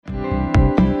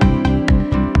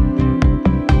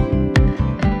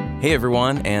Hey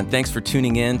everyone, and thanks for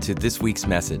tuning in to this week's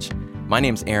message. My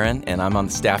name's Aaron, and I'm on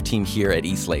the staff team here at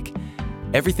Eastlake.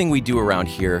 Everything we do around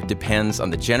here depends on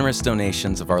the generous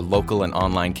donations of our local and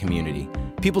online community.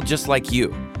 People just like you,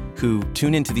 who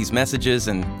tune into these messages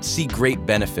and see great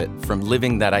benefit from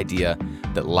living that idea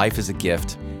that life is a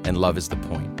gift and love is the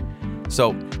point.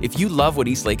 So if you love what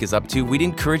Eastlake is up to, we'd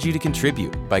encourage you to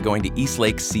contribute by going to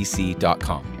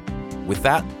eastlakecc.com. With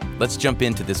that, let's jump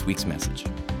into this week's message.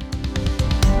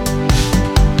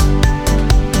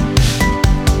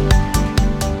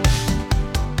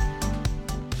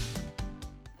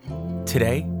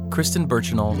 Today, Kristen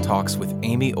Birchinall talks with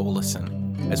Amy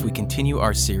Olason as we continue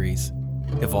our series,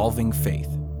 Evolving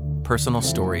Faith, Personal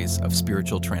Stories of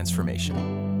Spiritual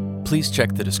Transformation. Please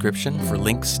check the description for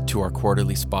links to our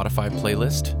quarterly Spotify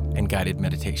playlist and guided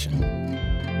meditation.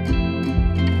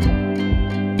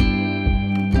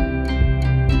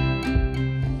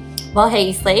 Well, hey,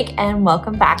 Eastlake, and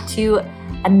welcome back to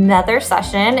another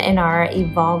session in our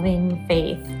Evolving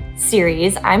Faith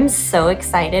series. I'm so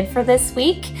excited for this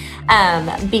week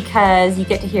because you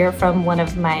get to hear from one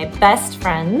of my best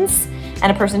friends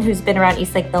and a person who's been around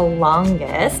Eastlake the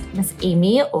longest, Miss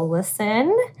Amy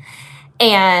Olason.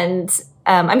 And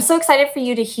I'm so excited for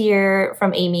you to hear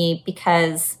from Amy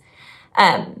because,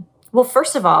 well,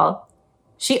 first of all,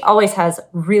 she always has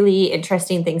really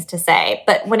interesting things to say.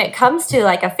 But when it comes to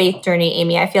like a faith journey,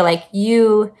 Amy, I feel like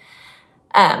you,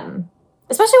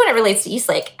 especially when it relates to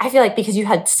Eastlake, I feel like because you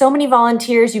had so many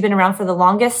volunteers, you've been around for the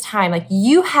longest time, like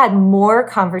you had more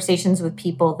conversations with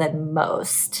people than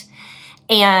most.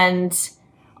 And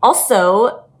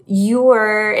also you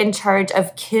were in charge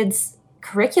of kids'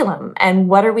 curriculum and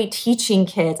what are we teaching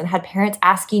kids and had parents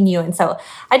asking you. And so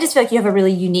I just feel like you have a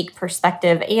really unique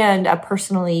perspective and a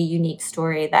personally unique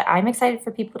story that I'm excited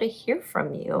for people to hear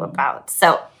from you about.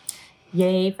 So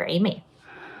yay for Amy.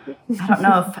 I don't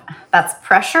know if that's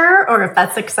pressure or if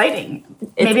that's exciting.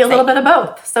 Maybe a little bit of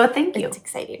both. So thank you. It's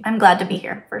exciting. I'm glad to be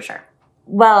here for sure.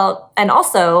 Well, and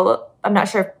also, I'm not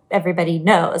sure if everybody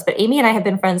knows, but Amy and I have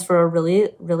been friends for a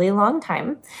really, really long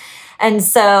time. And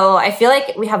so I feel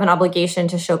like we have an obligation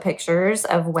to show pictures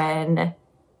of when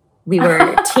we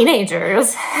were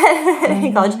teenagers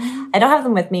in college. I don't have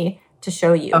them with me to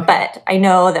show you, but I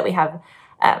know that we have...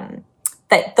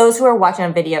 that those who are watching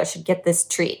on video should get this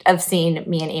treat of seeing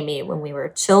me and Amy when we were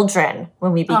children,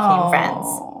 when we became friends,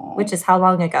 which is how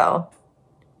long ago?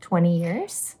 20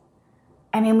 years?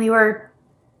 I mean,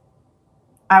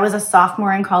 I was a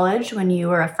sophomore in college when you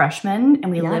were a freshman,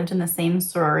 and we lived in the same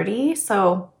sorority.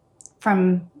 So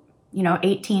from,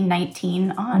 18,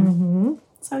 19 on. Mm-hmm.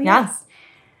 So yes.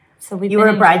 So you were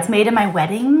a bridesmaid in my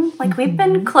wedding. Like we've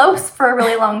been close for a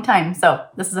really long time. So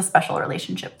this is a special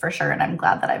relationship for sure. And I'm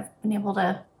glad that I've been able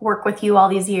to work with you all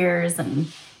these years.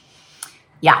 And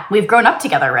yeah, we've grown up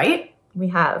together, right? We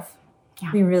have.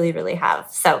 Yeah. We really, really have.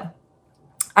 So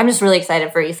I'm just really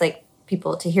excited for Eastlake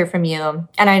people to hear from you.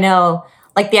 And I know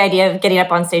like the idea of getting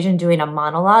up on stage and doing a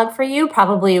monologue for you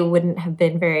probably wouldn't have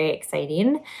been very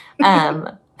exciting.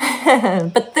 But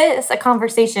a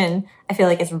conversation, I feel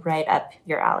like is right up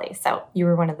your alley. So you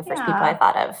were one of the first people I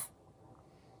thought of.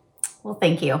 Well,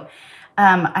 thank you.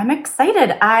 I'm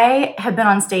excited. I have been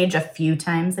on stage a few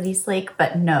times at Eastlake,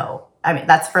 but no. I mean,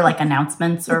 that's for like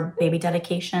announcements or baby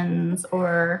dedications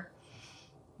or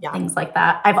things like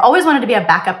that. I've always wanted to be a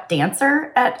backup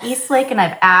dancer at Eastlake, and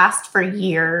I've asked for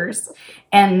years,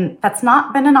 and that's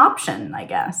not been an option, I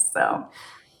guess. So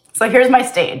here's my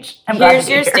stage. Here's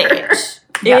your stage.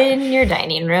 In your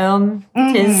dining room.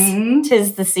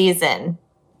 Tis the season.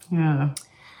 Yeah.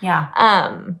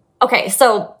 Okay,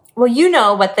 so, well, you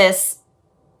know what this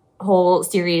whole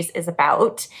series is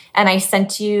about, and I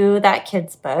sent you that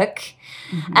kid's book.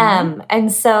 Mm-hmm.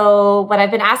 And so what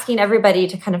I've been asking everybody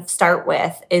to kind of start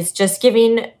with is just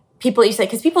giving people Eastlake,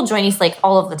 because people join Eastlake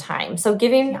all of the time. So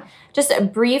giving just a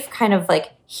brief kind of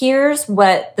like, here's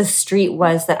what the street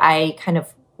was that I kind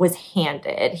of was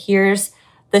handed. Here's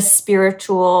the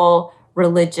spiritual,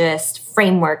 religious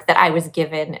framework that I was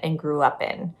given and grew up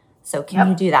in. So can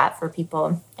you do that for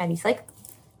people at Eastlake?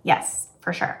 Yes,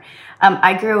 for sure.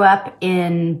 I grew up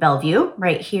in Bellevue,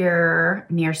 right here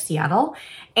near Seattle,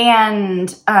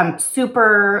 and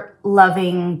super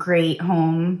loving, great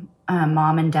home,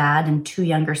 mom and dad, and two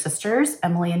younger sisters,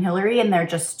 Emily and Hillary, and they're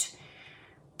just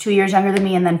 2 years younger than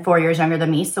me and then 4 years younger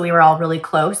than me, so we were all really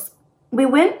close. We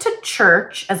went to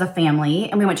church as a family,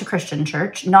 and we went to Christian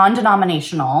church,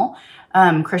 non-denominational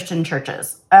Christian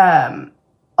churches,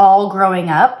 all growing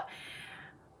up.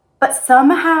 But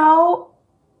somehow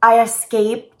I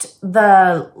escaped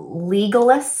the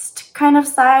legalist kind of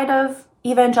side of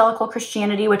evangelical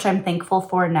Christianity, which I'm thankful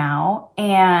for now.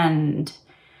 And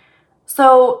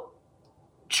So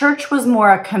church was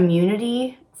more a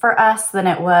community for us than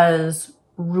it was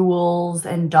rules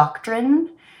and doctrine,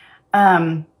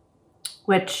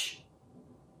 which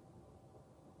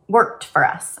worked for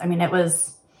us. I mean, it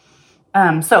was,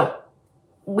 so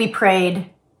we prayed,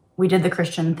 we did the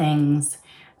Christian things.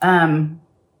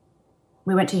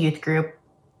 We went to youth group.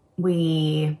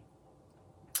 When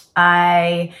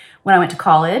I went to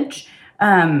college,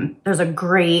 there's a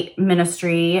great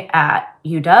ministry at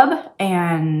UW.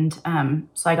 And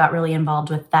so I got really involved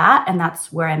with that. And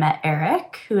that's where I met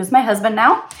Eric, who is my husband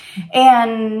now.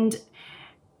 And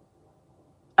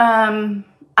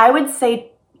I would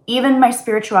say even my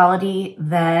spirituality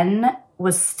then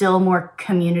was still more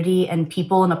community and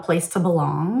people and a place to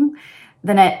belong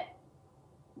than it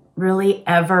really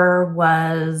ever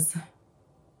was.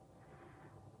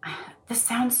 This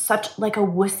sounds such like a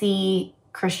wussy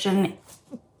Christian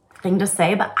thing to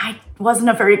say, but I wasn't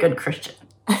a very good Christian.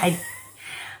 I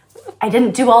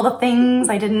didn't do all the things.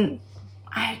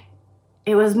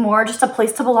 It was more just a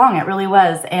place to belong. It really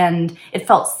was. And it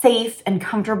felt safe and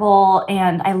comfortable.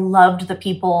 And I loved the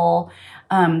people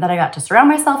that I got to surround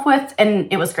myself with.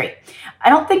 And it was great. I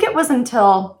don't think it was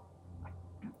until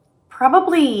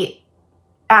probably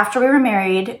after we were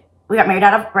married, we got married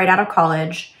right out of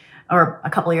college, or a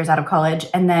couple of years out of college,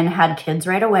 and then had kids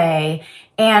right away.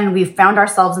 And we found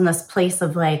ourselves in this place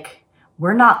of like,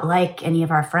 we're not like any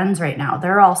of our friends right now.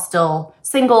 They're all still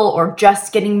single or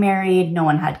just getting married. No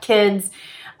one had kids.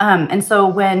 And so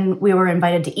when we were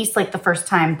invited to Eastlake the first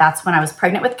time, that's when I was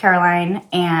pregnant with Caroline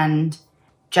and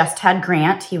just had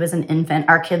Grant. He was an infant.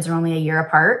 Our kids are only a year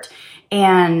apart.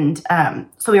 And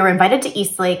so we were invited to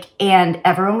Eastlake, and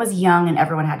everyone was young and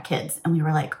everyone had kids. And we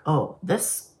were like, oh,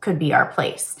 this could be our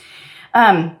place.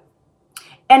 And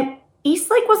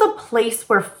Eastlake was a place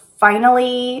where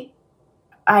finally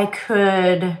I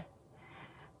could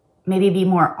maybe be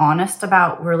more honest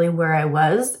about really where I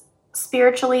was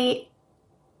spiritually.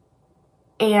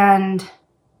 And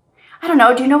I don't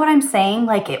know, do you know what I'm saying?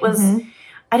 Like it was,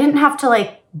 I didn't have to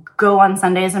like go on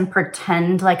Sundays and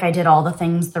pretend like I did all the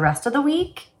things the rest of the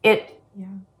week. It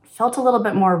felt a little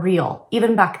bit more real,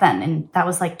 even back then. And that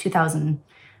was like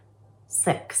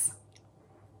 2006.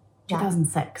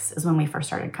 2006 is when we first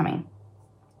started coming.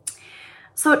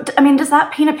 So, I mean, does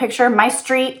that paint a picture? My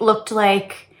street looked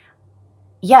like,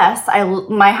 yes,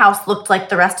 my house looked like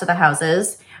the rest of the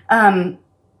houses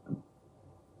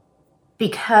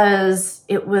because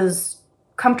it was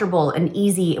comfortable and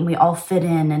easy and we all fit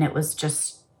in, and it was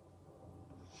just,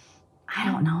 I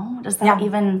don't know. Does that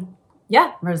even?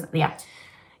 Yeah. Yeah.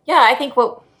 Yeah, I think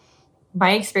what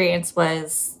my experience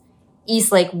was,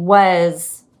 Eastlake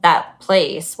was that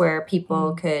place where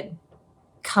people could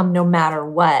come no matter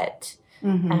what,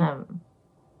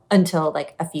 until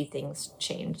like a few things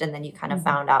changed. And then you kind of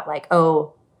found out like,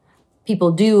 oh,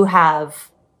 people do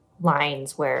have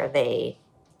lines where they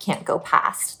can't go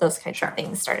past. Those kinds of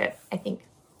things started, I think,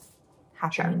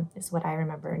 happening is what I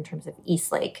remember in terms of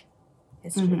Eastlake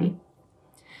history.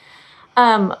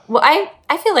 Well,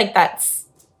 I feel like that's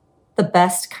the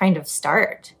best kind of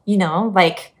start, you know,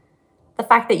 like the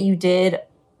fact that you did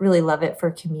really love it for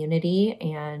community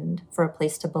and for a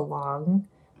place to belong.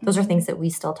 Those are things that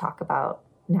we still talk about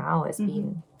now as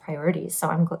being priorities. So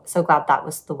I'm so glad that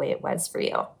was the way it was for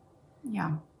you.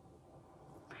 Yeah.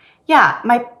 Yeah.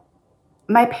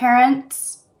 My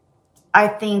parents, I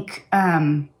think,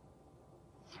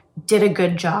 did a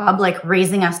good job, like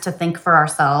raising us to think for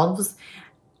ourselves.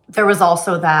 There was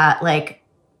also that like,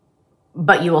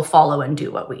 but you will follow and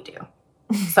do what we do.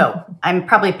 So I'm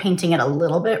probably painting it a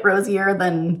little bit rosier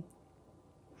than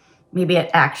maybe it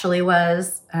actually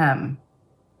was.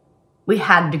 We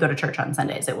had to go to church on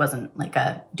Sundays. It wasn't like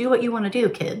a do what you want to do,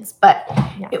 kids. But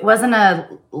it wasn't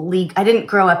I didn't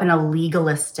grow up in a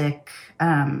legalistic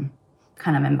kind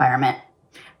of environment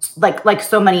like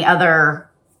so many other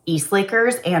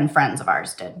Eastlakers and friends of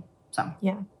ours did. So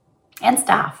and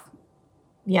staff.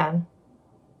 Yeah.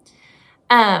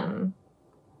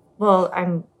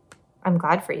 Well, I'm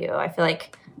glad for you. I feel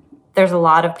like there's a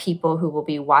lot of people who will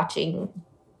be watching,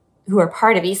 who are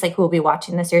part of Eastlake, who will be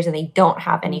watching this series and they don't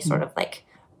have any sort of like,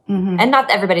 and not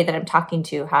everybody that I'm talking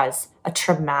to has a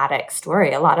traumatic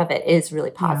story. A lot of it is really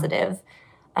positive.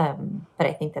 But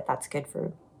I think that that's good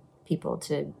for people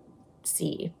to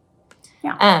see.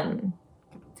 Yeah.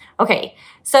 Okay.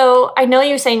 So I know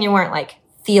you're saying you weren't like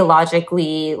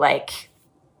theologically, like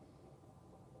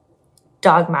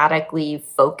dogmatically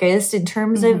focused in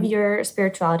terms of your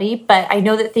spirituality, but I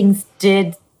know that things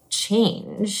did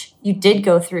change. You did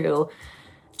go through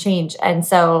change. And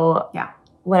so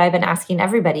what I've been asking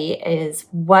everybody is,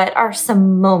 what are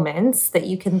some moments that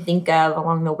you can think of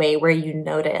along the way where you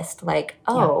noticed like,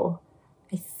 oh,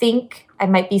 I think I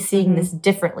might be seeing this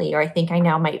differently, or I think I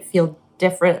now might feel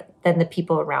different than the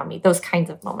people around me, those kinds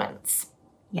of moments.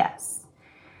 Yes.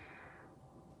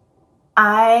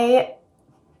 I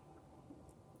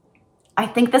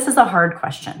think this is a hard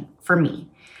question for me.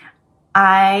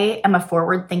 I am a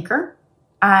forward thinker.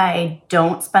 I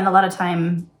don't spend a lot of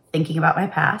time thinking about my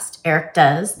past. Eric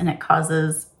does, and it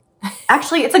causes...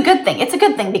 Actually, it's a good thing. It's a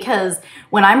good thing because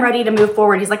when I'm ready to move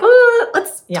forward, he's like, oh,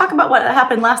 let's talk about what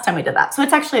happened last time we did that. So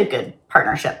it's actually a good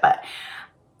partnership. But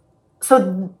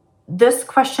so this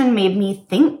question made me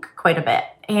think quite a bit.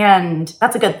 And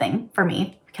that's a good thing for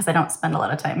me because I don't spend a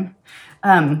lot of time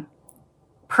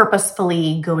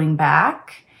purposefully going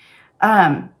back.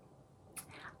 I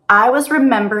was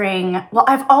remembering,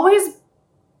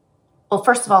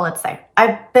 first of all, let's say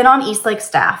I've been on Eastlake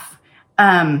staff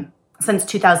since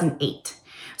 2008.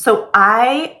 So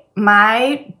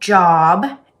my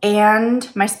job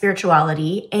and my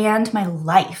spirituality and my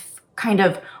life kind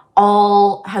of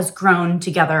all has grown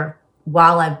together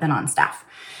while I've been on staff.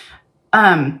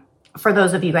 For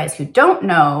those of you guys who don't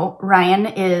know, Ryan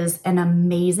is an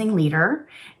amazing leader,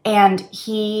 and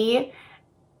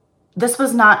this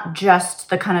was not just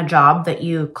the kind of job that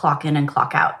you clock in and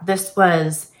clock out.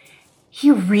 He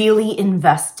really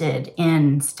invested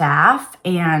in staff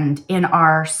and in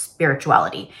our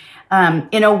spirituality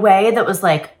in a way that was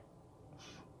like,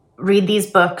 read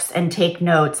these books and take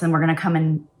notes and we're going to come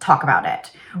and talk about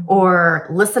it. Or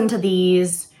listen to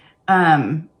these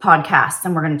podcasts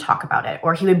and we're going to talk about it.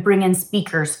 Or he would bring in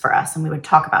speakers for us and we would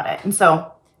talk about it. And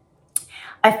so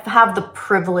I have the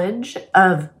privilege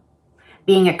of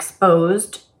being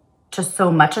exposed to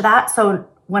so much of that. So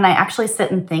when I actually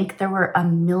sit and think, there were a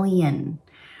million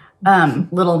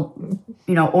little,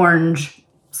 orange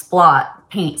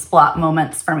paint splot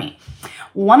moments for me.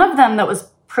 One of them that was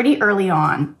pretty early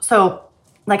on. So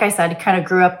like I said, kind of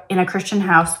grew up in a Christian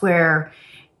house where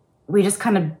we just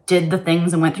kind of did the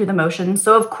things and went through the motions.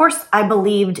 So of course I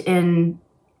believed in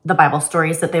the Bible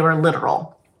stories, that they were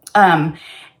literal.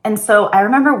 And so I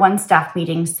remember one staff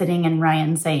meeting sitting and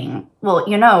Ryan saying, well,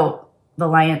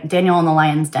 Daniel in the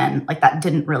lion's den, like that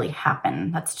didn't really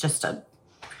happen. That's just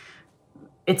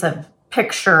it's a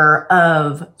picture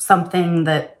of something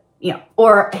that,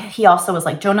 or he also was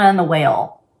like, Jonah and the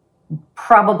whale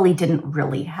probably didn't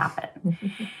really happen.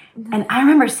 And I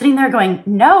remember sitting there going,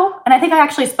 no. And I think I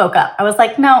actually spoke up. I was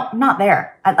like, no, I'm not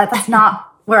there. That's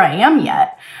not where I am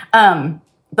yet.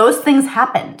 Those things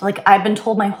happened. Like I've been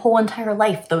told my whole entire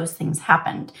life, those things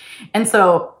happened. And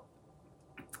so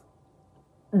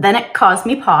then it caused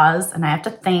me pause and I have to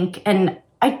think. And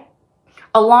I,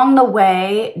 along the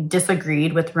way,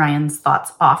 disagreed with Ryan's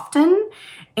thoughts often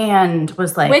and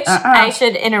was like, which I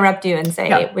should interrupt you and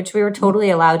say, which we were totally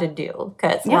allowed to do,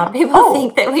 because a lot of people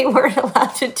think that we weren't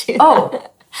allowed to do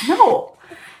that. No.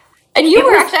 And you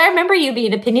were actually, I remember you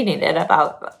being opinionated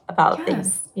about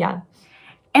things. Yeah.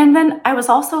 And then I was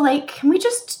also like, can we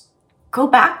just go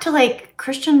back to like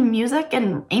Christian music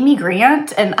and Amy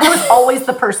Grant? And I was always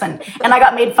the person, and I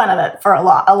got made fun of it for a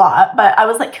lot, but I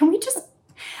was like, can we just,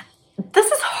 this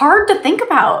is hard to think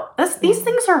about. These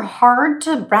things are hard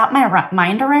to wrap my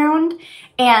mind around.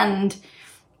 And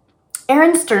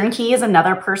Aaron Sternke is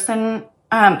another person.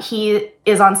 He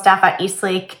is on staff at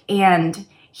Eastlake, and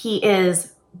he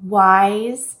is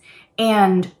wise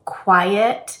and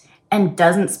quiet and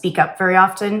doesn't speak up very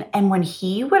often. And when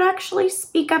he would actually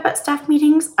speak up at staff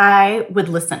meetings, I would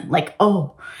listen. Like,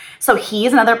 oh. So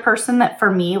he's another person that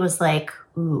for me was like,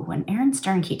 ooh, when Aaron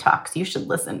Sternke talks, you should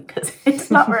listen, because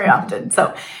it's not very often.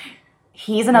 So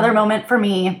he's another moment for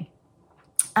me.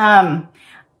 I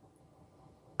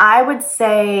would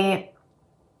say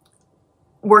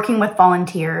working with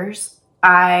volunteers,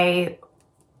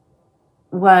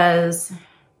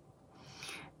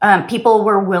 people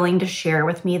were willing to share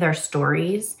with me their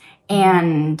stories.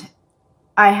 And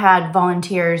I had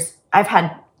volunteers. I've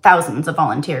had thousands of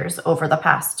volunteers over the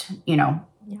past,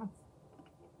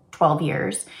 12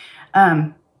 years.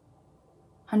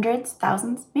 Hundreds,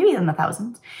 thousands, maybe in the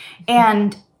thousands.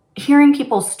 And hearing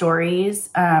people's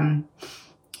stories, a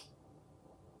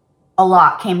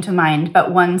lot came to mind,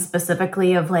 but one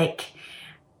specifically of like,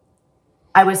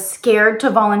 I was scared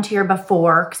to volunteer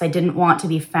before because I didn't want to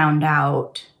be found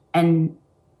out. And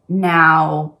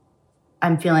now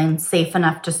I'm feeling safe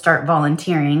enough to start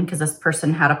volunteering because this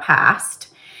person had a past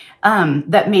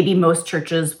that maybe most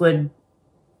churches would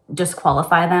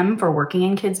disqualify them for working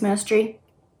in kids ministry.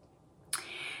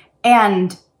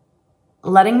 And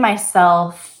letting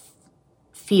myself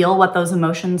feel what those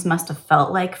emotions must have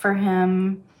felt like for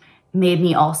him made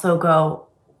me also go,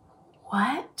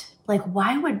 what? Like,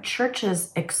 why would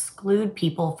churches exclude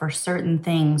people for certain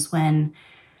things when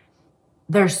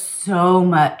there's so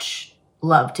much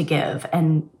love to give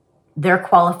and they're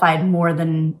qualified more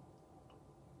than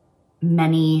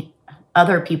many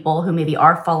other people who maybe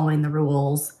are following the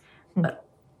rules? But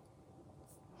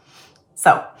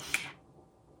so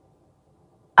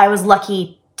I was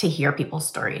lucky to hear people's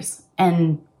stories.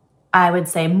 And I would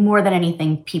say more than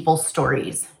anything, people's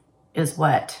stories is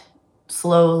what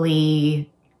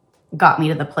slowly got me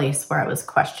to the place where I was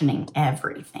questioning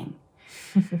everything.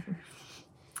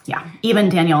 Yeah, even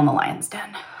Daniel in the lion's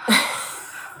den,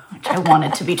 which I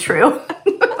wanted to be true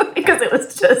because it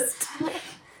was just,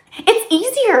 it's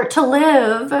easier to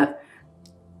live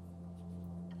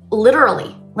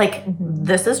literally. Like,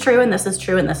 this is true and this is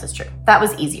true and this is true. That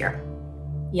was easier.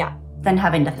 Yeah. Than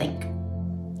having to think.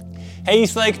 Hey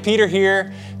Eastlake, Peter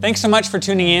here. Thanks so much for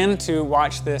tuning in to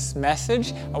watch this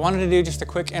message. I wanted to do just a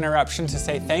quick interruption to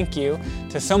say thank you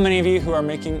to so many of you who are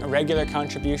making regular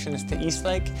contributions to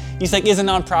Eastlake. Eastlake is a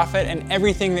nonprofit, and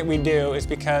everything that we do is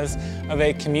because of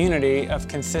a community of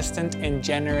consistent and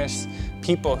generous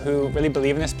people who really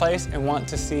believe in this place and want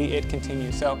to see it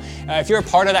continue. So if you're a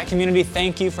part of that community,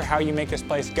 thank you for how you make this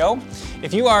place go.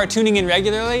 If you are tuning in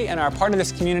regularly and are part of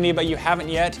this community but you haven't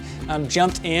yet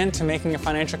jumped into making a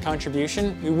financial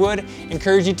contribution, we would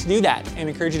encourage you to do that and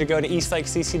encourage you to go to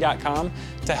eastlakecc.com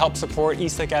to help support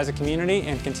Eastlake as a community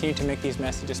and continue to make these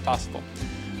messages possible.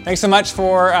 Thanks so much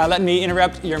for letting me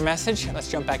interrupt your message. Let's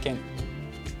jump back in.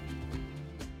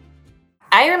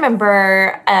 I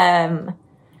remember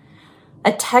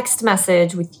a text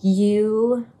message with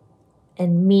you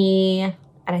and me,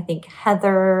 and I think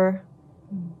Heather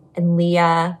and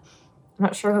Leah. I'm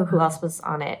not sure who else was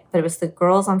on it, but it was the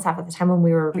girls on staff at the time when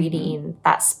we were reading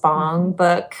that Spong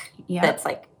book. Yep. That's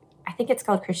like, I think it's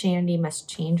called Christianity Must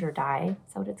Change or Die.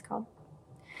 Is that what it's called?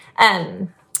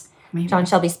 John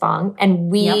Shelby Spong.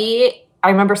 And I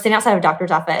remember sitting outside of a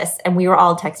doctor's office and we were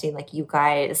all texting like, you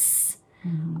guys,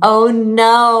 oh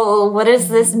no, what does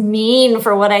this mean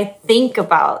for what I think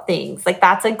about things? Like,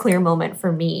 that's a clear moment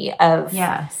for me of,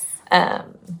 Yes.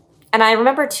 And I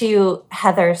remember too,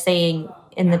 Heather saying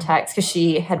in the text, because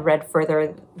she had read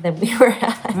further than we were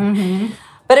at,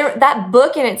 but that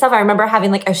book in itself, I remember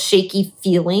having like a shaky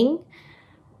feeling,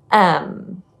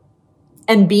 and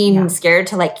being scared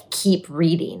to like keep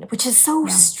reading, which is so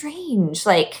strange.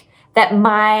 Like that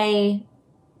my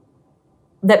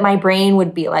brain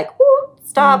would be like,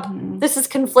 stop, this is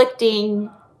conflicting,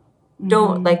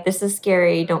 don't, like, this is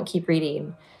scary, don't keep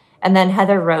reading. And then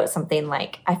Heather wrote something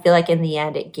like, I feel like in the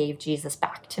end it gave Jesus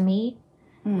back to me.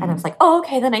 And I was like, oh,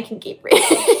 okay, then I can keep reading.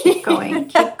 Keep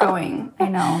going. I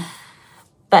know.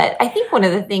 But I think one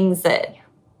of the things that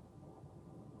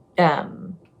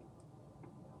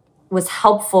was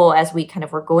helpful as we kind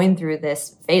of were going through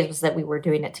this phase was that we were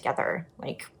doing it together.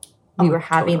 Like, we were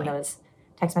having those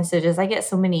text messages. I get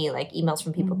so many like emails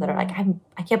from people that are like,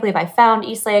 I can't believe I found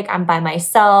Eastlake. I'm by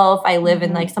myself. I live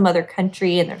in like some other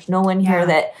country and there's no one here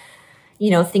that,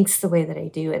 thinks the way that I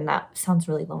do. And that sounds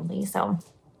really lonely. So.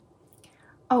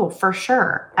 Oh, for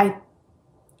sure.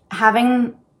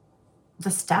 Having the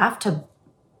staff to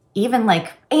even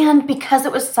like, and because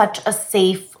it was such a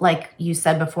safe, like you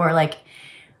said before, like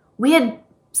we had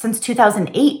since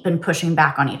 2008 been pushing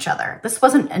back on each other. This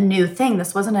wasn't a new thing.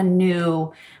 This wasn't a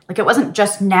new, like it wasn't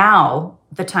just now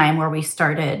the time where we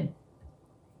started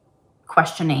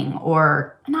questioning,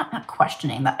 or not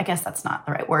questioning, that I guess that's not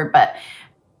the right word, but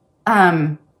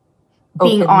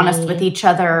being honest with each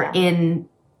other in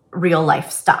real life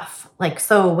stuff. Like,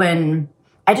 so when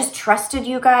I just trusted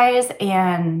you guys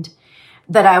and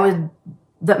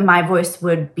that my voice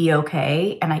would be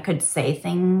okay and I could say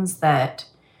things that,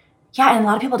 and a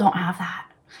lot of people don't have that.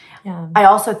 Yeah. I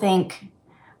also think,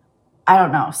 I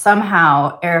don't know,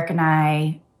 somehow Eric and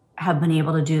I have been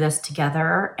able to do this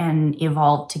together and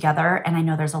evolve together. And I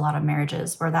know there's a lot of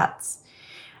marriages where that's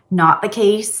not the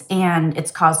case and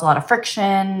it's caused a lot of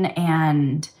friction.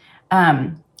 And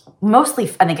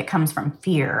mostly I think it comes from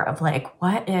fear of like,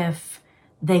 what if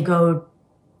they go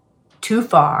too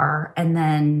far and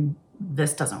then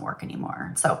this doesn't work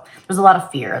anymore? So there's a lot of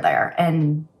fear there.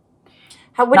 And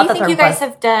what do you think you guys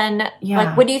have done? Yeah.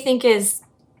 Like,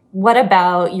 what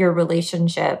about your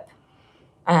relationship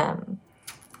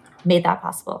made that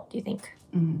possible, do you think?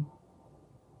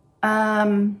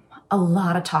 A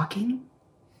lot of talking.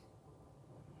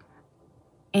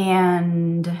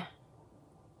 And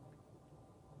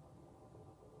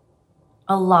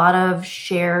a lot of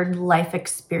shared life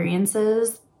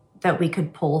experiences that we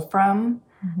could pull from.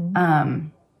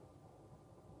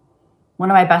 one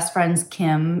of my best friends,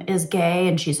 Kim, is gay,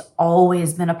 and she's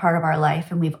always been a part of our life,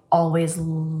 and we've always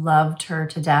loved her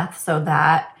to death. So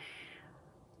that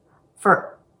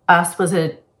for us was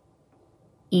a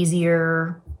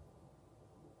easier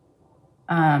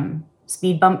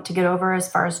speed bump to get over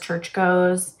as far as church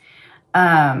goes.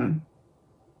 I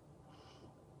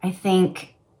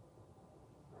think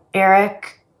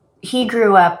Eric, he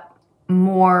grew up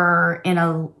more in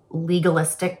a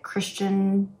legalistic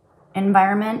Christian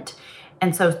environment.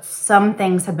 And so some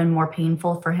things have been more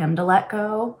painful for him to let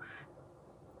go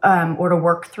or to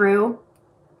work through.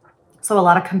 So a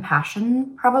lot of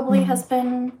compassion probably has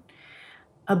been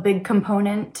a big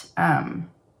component. And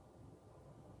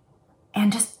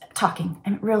just talking,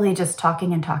 and really just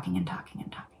talking and talking and talking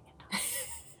and talking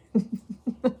and talking.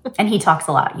 And he talks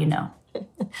a lot, you know.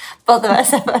 Both of us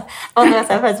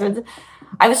have husbands.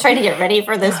 I was trying to get ready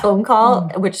for this phone call,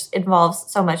 which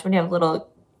involves so much when you have little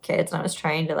kids. And I was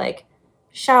trying to like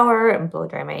shower and blow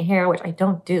dry my hair, which I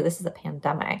don't do. This is a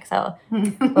pandemic. So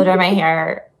blow dry my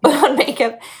hair, put on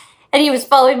makeup. And he was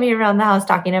following me around the house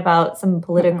talking about some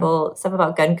political stuff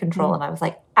about gun control. And I was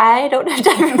like, I don't have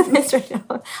time for this right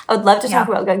now. I would love to talk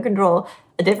about gun control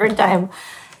a different time.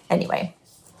 Anyway,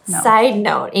 side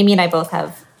note, Amy and I both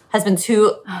have husbands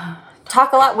who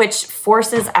talk a lot, which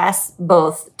forces us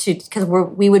both to, because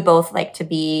we would both like to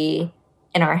be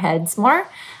in our heads more.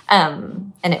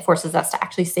 And it forces us to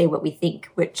actually say what we think,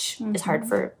 which is hard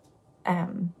for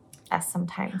us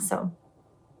sometimes. So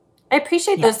I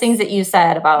appreciate those things that you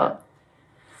said about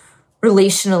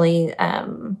relationally,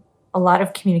 a lot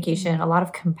of communication, a lot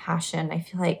of compassion. I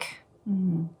feel like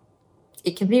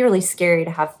it can be really scary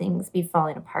to have things be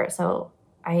falling apart. So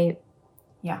a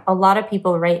lot of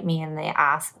people write me and they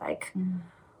ask like,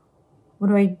 what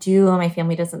do I do when my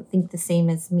family doesn't think the same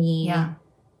as me? Yeah.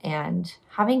 And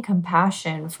having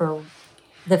compassion for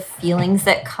the feelings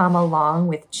that come along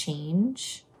with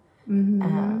change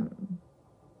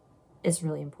is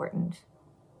really important.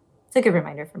 It's a good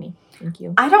reminder for me. Thank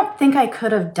you. I don't think I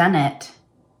could have done it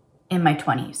in my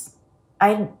 20s.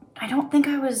 I don't think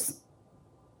I'm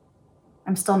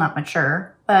still not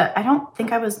mature, but I don't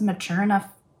think I was mature enough.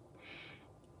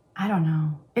 I don't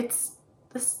know. It's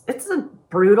a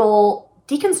brutal,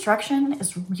 deconstruction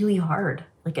is really hard.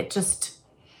 Like it just,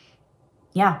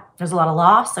 there's a lot of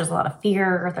loss. There's a lot of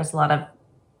fear.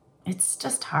 It's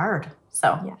just hard.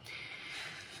 So,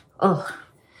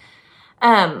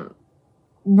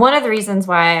 one of the reasons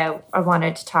why I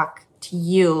wanted to talk to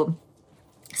you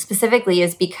specifically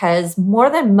is because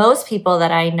more than most people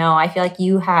that I know, I feel like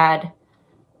you had,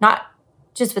 not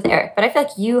just with Eric, but I feel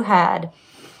like you had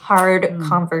hard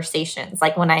conversations.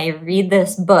 Like when I read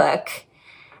this book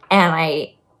and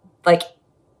I like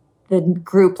the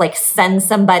group like sends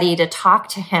somebody to talk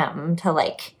to him to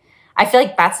like, I feel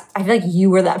like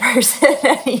you were that person.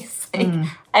 And he's like,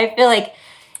 I feel like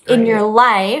in your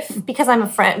life, because I'm a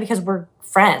friend, because we're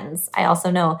friends, I also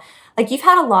know like you've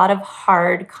had a lot of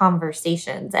hard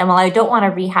conversations. And while I don't want to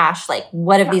rehash like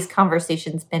what have these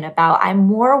conversations been about, I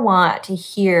more want to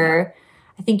hear,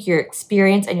 I think your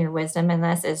experience and your wisdom in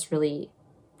this is really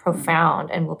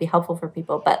profound and will be helpful for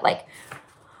people. But like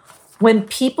when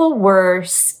people were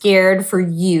scared for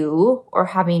you or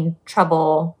having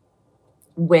trouble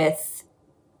with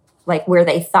like where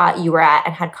they thought you were at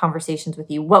and had conversations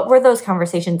with you, what were those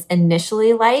conversations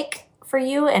initially like for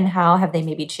you and how have they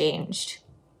maybe changed?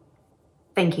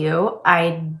 Thank you.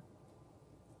 I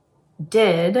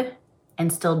did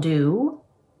and still do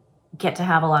get to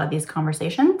have a lot of these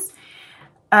conversations,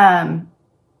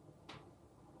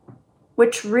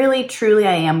 which really, truly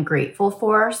I am grateful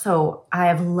for. So I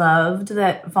have loved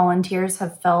that volunteers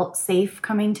have felt safe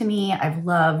coming to me. I've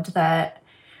loved that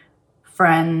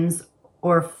friends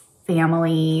or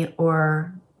family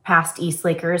or past East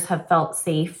Lakers have felt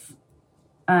safe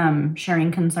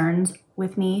sharing concerns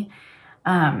with me.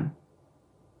 But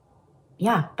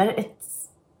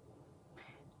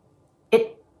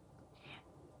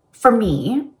for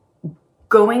me,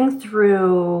 going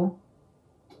through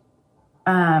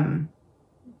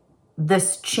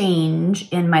this change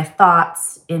in my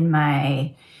thoughts, in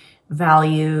my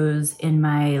values, in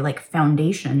my like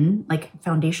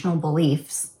foundational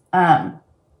beliefs,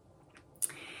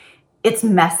 it's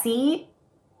messy.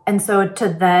 And so to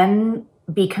then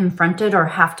be confronted or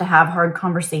have to have hard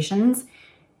conversations,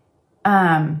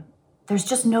 there's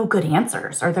just no good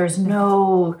answers or there's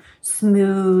no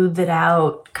smoothed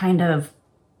out kind of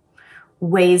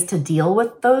ways to deal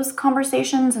with those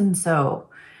conversations. And so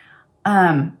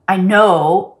I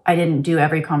know I didn't do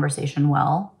every conversation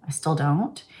well. I still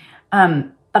don't.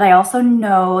 But I also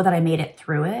know that I made it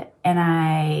through it. And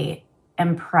I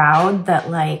am proud that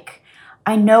like,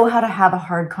 I know how to have a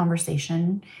hard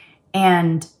conversation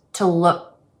and to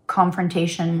look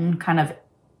confrontation kind of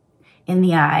in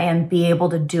the eye and be able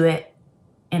to do it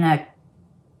in a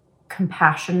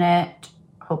compassionate,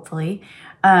 hopefully,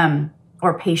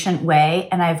 or patient way.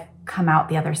 And I've come out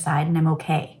the other side and I'm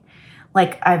okay.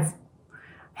 Like I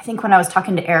think when I was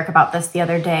talking to Eric about this the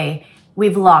other day,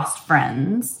 we've lost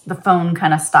friends. The phone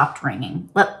kind of stopped ringing.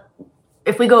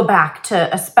 If we go back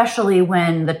to, especially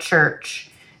when the church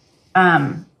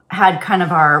had kind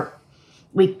of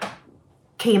we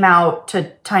came out to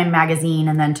Time Magazine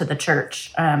and then to the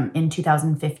church in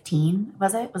 2015.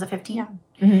 Was it 15? Yeah.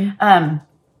 Mm-hmm.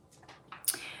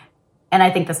 And I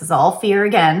think this is all fear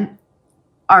again.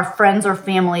 Our friends or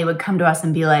family would come to us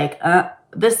and be like,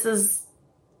 this is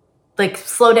like,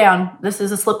 slow down. This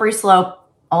is a slippery slope.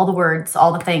 All the words,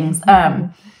 all the things.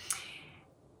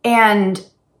 And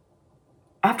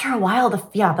after a while,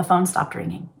 the phone stopped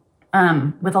ringing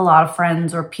with a lot of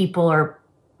friends or people or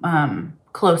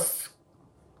close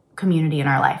community in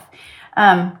our life.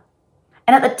 And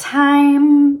at the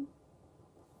time,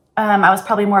 I was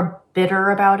probably more bitter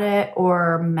about it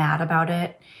or mad about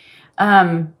it.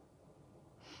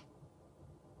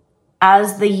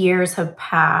 As the years have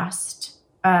passed,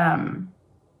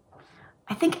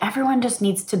 I think everyone just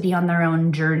needs to be on their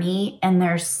own journey. And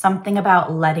there's something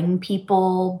about letting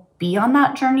people be on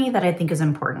that journey that I think is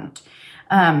important.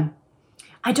 I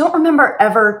don't remember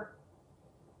ever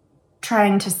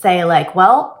trying to say like,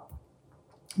 well,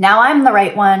 now I'm the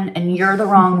right one and you're the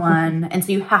wrong one. And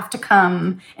so you have to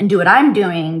come and do what I'm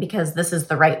doing because this is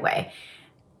the right way.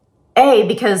 A,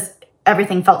 because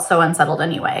everything felt so unsettled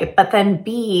anyway. But then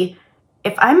B,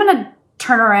 if I'm going to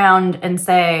turn around and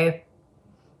say,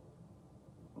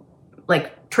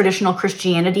 like, traditional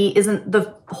Christianity isn't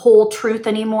the whole truth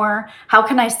anymore, how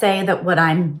can I say that what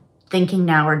I'm thinking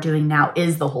now or doing now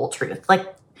is the whole truth?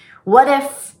 Like, what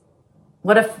if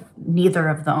neither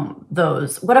of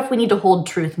those, what if we need to hold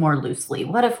truth more loosely?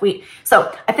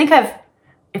 So I think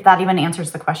if that even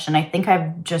answers the question, I think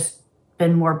I've just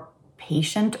been more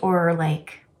patient or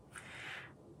like,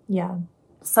 yeah,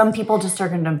 some people just are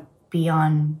going to be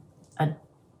on a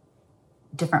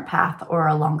different path or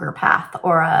a longer path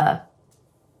or I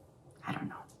don't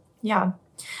know. Yeah.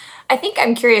 I think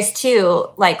I'm curious too,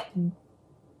 like,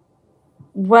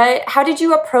 how did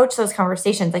you approach those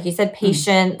conversations? Like you said,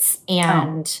 patience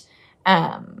and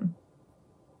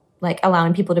like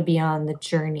allowing people to be on the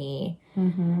journey.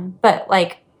 Mm-hmm. But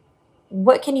like,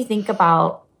 what can you think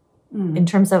about in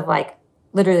terms of like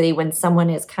literally when someone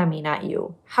is coming at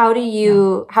you? How did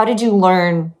you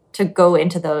learn to go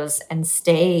into those and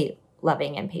stay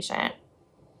loving and patient?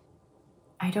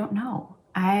 I don't know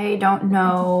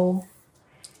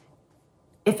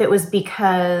if it was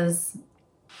because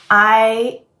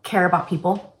I care about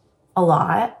people a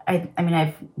lot. I mean,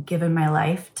 I've given my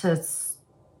life to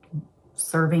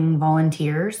serving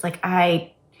volunteers. Like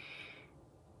I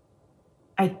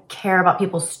care about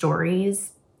people's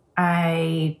stories.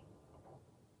 I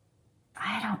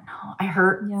don't know. I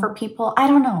hurt for people. I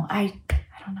don't know. I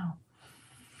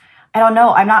don't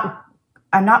know.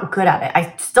 I'm not good at it.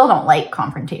 I still don't like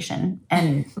confrontation.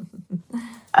 And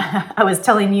I was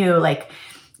telling you, like,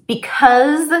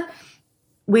 because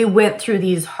we went through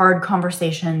these hard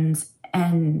conversations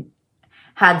and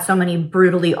had so many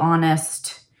brutally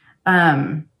honest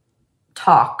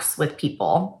talks with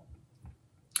people,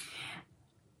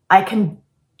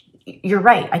 you're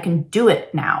right, I can do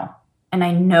it now. And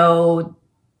I know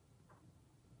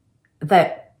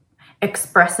that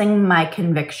expressing my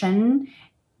conviction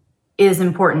is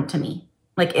important to me.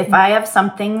 Like if I have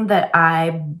something that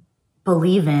I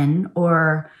believe in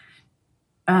or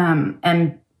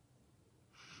am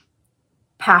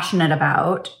passionate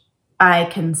about, I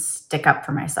can stick up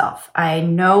for myself. I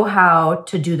know how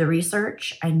to do the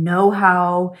research. I know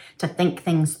how to think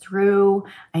things through.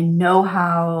 I know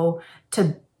how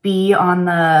to be on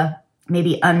the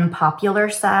maybe unpopular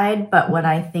side, but what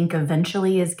I think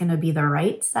eventually is going to be the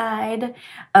right side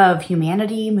of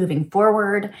humanity moving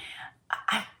forward.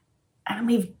 And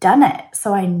we've done it.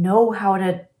 So I know how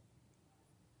to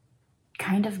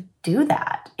kind of do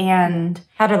that and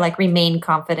how to like remain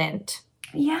confident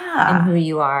in who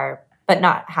you are, but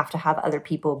not have to have other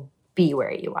people be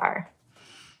where you are.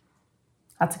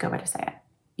 That's a good way to say it.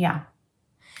 Yeah.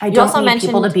 I don't need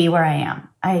people to be where I am.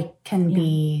 I can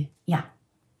be,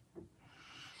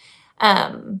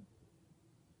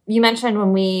 You mentioned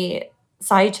when we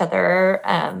saw each other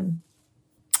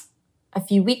a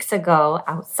few weeks ago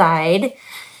outside,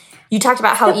 you talked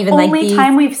about how even like the only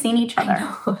time we've seen each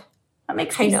other. That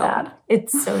makes me sad.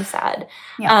 It's so sad.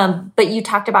 Yeah. But you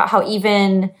talked about how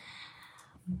even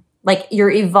like your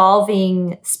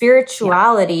evolving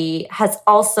spirituality has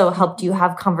also helped you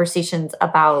have conversations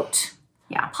about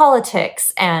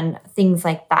politics and things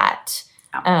like that.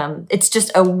 It's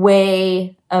just a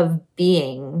way of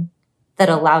being that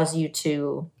allows you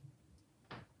to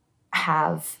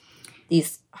have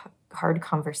these hard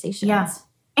conversations. Yeah.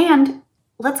 And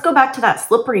let's go back to that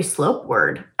slippery slope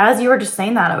word. As you were just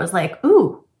saying that, I was like,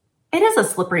 ooh, it is a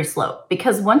slippery slope,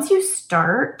 because once you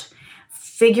start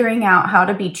figuring out how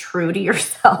to be true to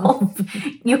yourself,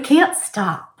 you can't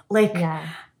stop. Like,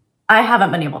 I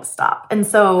haven't been able to stop. And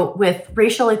so with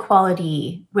racial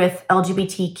equality, with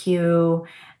LGBTQ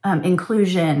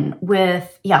inclusion,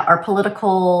 with, our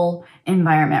political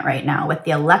environment right now, with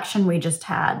the election we just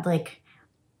had, like,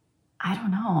 I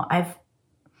don't know.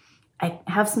 I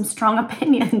have some strong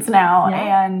opinions now,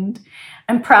 and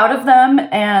I'm proud of them,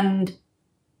 and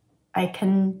I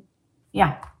can,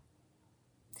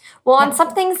 Well, on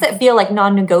some things that feel like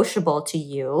non-negotiable to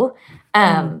you,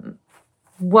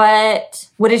 what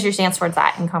is your stance towards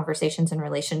that in conversations and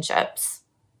relationships?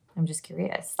 I'm just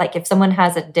curious. Like, if someone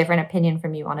has a different opinion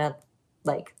from you on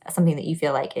something that you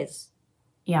feel like is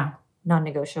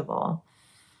non-negotiable,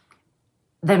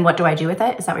 then what do I do with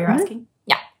it? Is that what you're asking?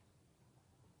 Yeah.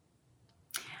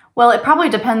 Well, it probably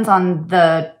depends on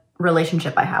the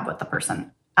relationship I have with the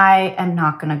person. I am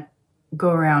not going to go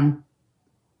around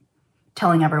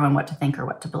telling everyone what to think or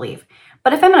what to believe.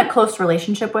 But if I'm in a close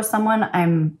relationship with someone,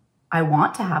 I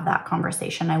want to have that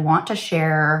conversation. I want to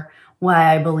share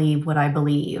why I believe what I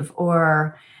believe.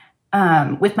 Or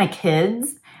with my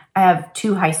kids, I have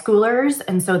 2 high schoolers,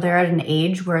 and so they're at an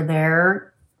age where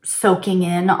they're soaking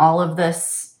in all of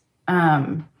this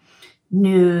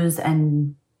news,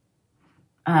 and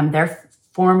they're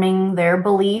forming their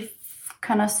belief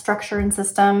kind of structure and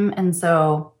system. And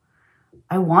so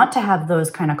I want to have those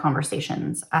kind of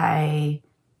conversations. I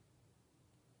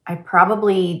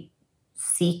probably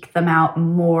seek them out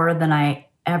more than I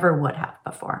ever would have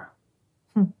before.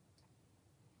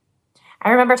 I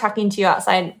remember talking to you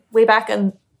outside way back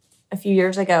a few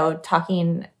years ago,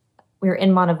 we were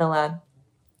in Montevilla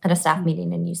at a staff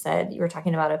meeting, and you said you were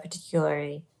talking about a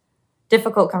particularly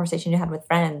difficult conversation you had with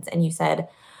friends, and you said,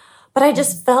 but I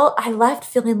just I left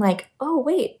feeling like, oh,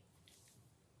 wait,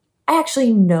 I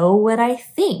actually know what I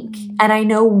think, and I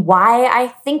know why I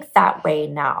think that way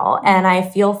now, and I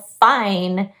feel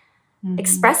fine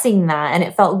expressing that, and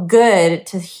it felt good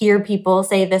to hear people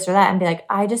say this or that and be like,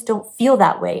 I just don't feel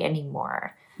that way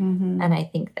anymore. And I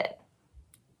think that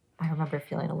I remember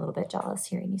feeling a little bit jealous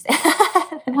hearing you say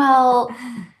that. Well,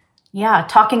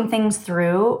 talking things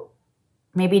through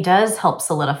maybe does help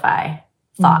solidify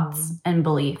thoughts and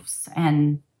beliefs.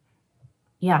 And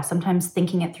sometimes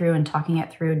thinking it through and talking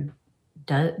it through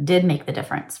did make the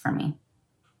difference for me.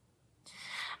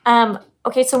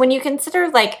 Okay, so when you consider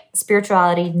like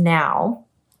spirituality now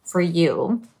for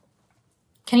you,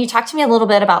 can you talk to me a little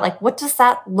bit about like what does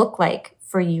that look like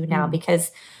for you now?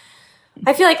 Because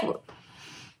I feel like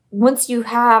once you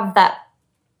have that,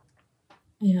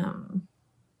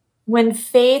 when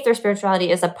faith or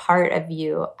spirituality is a part of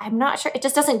you, I'm not sure, it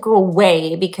just doesn't go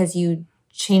away because you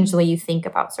change the way you think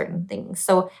about certain things.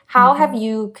 So how have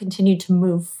you continued to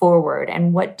move forward,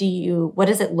 and what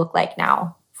does it look like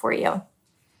now for you?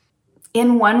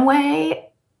 In one way,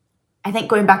 I think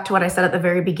going back to what I said at the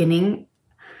very beginning,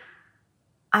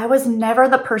 I was never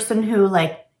the person who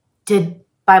like did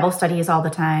Bible studies all the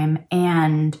time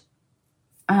and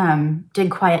did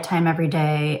quiet time every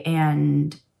day.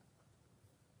 And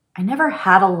I never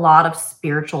had a lot of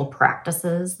spiritual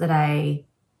practices that I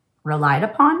relied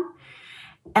upon.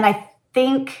 And I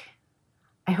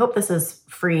hope this is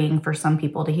freeing for some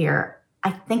people to hear.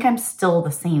 I think I'm still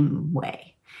the same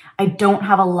way. I don't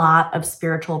have a lot of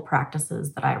spiritual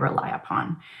practices that I rely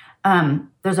upon.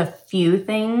 There's a few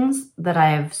things that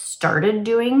I've started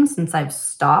doing since I've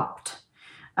stopped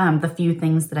the few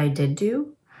things that I did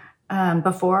do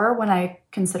before, when I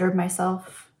considered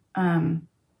myself kind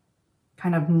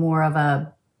of more of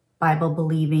a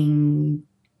Bible-believing,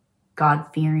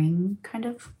 God-fearing kind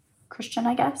of Christian,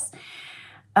 I guess.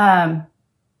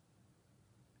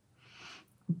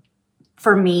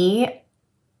 For me,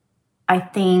 I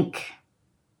think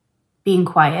being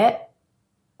quiet,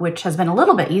 which has been a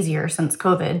little bit easier since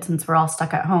COVID, since we're all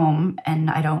stuck at home and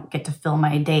I don't get to fill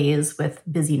my days with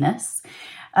busyness.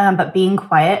 But being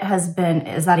quiet is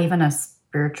that even a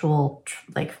spiritual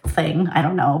thing? I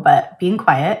don't know, but being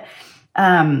quiet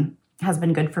has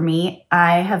been good for me.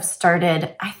 I have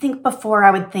started, I think before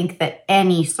I would think that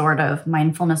any sort of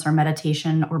mindfulness or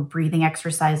meditation or breathing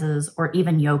exercises or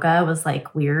even yoga was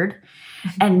like weird.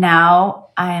 And now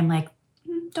I am like,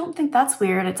 don't think that's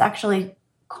weird. It's actually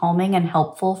calming and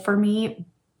helpful for me.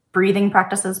 Breathing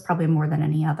practices, probably more than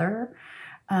any other.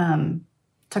 I'm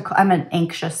an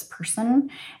anxious person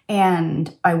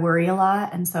and I worry a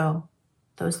lot. And so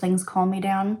those things calm me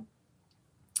down.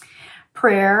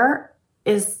 Prayer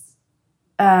is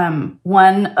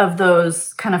one of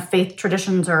those kind of faith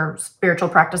traditions or spiritual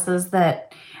practices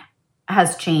that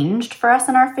has changed for us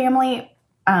in our family.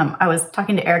 I was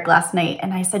talking to Eric last night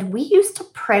and I said, we used to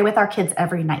pray with our kids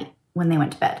every night when they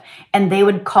went to bed, and they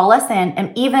would call us in,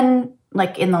 and even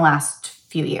like in the last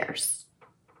few years,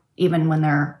 even when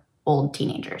they're old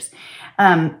teenagers.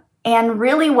 And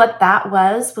really what that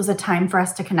was a time for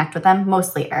us to connect with them.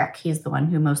 Mostly Eric. He's the one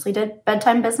who mostly did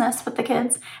bedtime business with the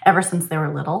kids ever since they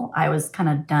were little. I was kind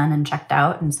of done and checked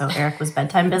out. And so Eric was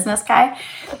bedtime business guy.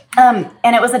 And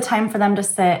it was a time for them to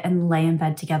sit and lay in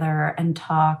bed together and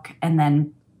talk. And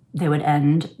then they would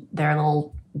end their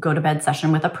little go to bed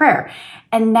session with a prayer.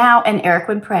 And Eric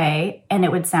would pray, and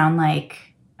it would sound like,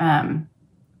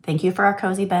 thank you for our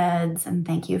cozy beds, and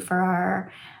thank you for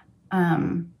our,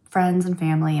 friends and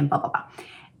family and blah, blah, blah.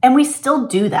 And we still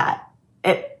do that.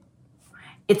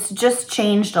 It's just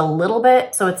changed a little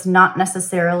bit. So it's not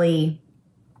necessarily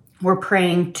we're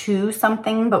praying to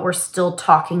something, but we're still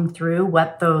talking through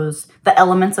what the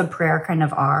elements of prayer kind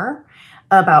of are,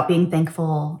 about being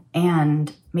thankful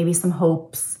and maybe some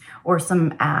hopes or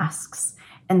some asks.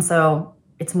 And so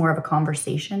it's more of a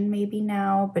conversation maybe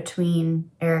now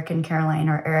between Eric and Caroline,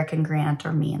 or Eric and Grant,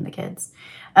 or me and the kids.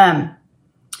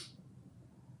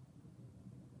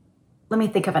 Let me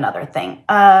think of another thing.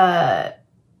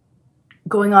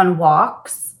 Going on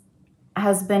walks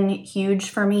has been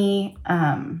huge for me.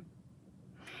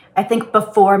 I think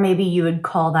before maybe you would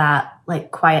call that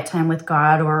like quiet time with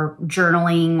God, or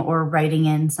journaling, or writing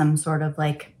in some sort of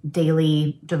like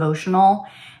daily devotional.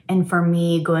 And for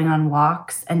me, going on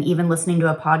walks and even listening to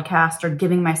a podcast, or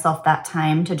giving myself that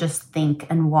time to just think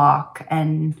and walk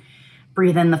and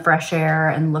breathe in the fresh air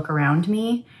and look around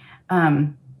me,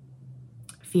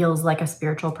 feels like a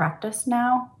spiritual practice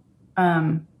now.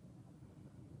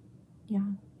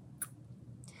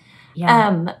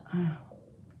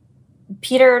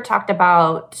 Peter talked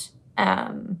about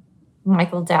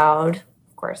Michael Dowd.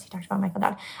 Of course, he talked about Michael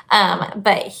Dowd.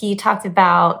 But he talked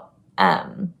about,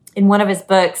 in one of his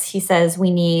books, he says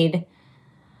we need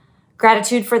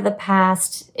gratitude for the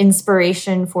past,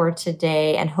 inspiration for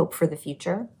today, and hope for the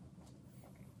future.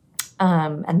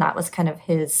 And that was kind of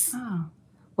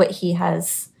what he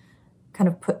has kind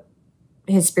of put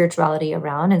his spirituality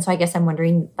around. And so I guess I'm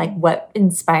wondering, like, what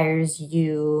inspires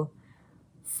you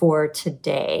for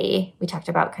today? We talked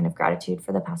about kind of gratitude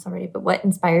for the past already, but what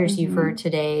inspires you for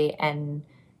today and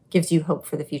gives you hope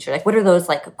for the future? Like, what are those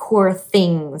like core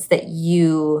things that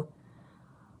you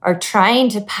are trying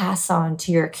to pass on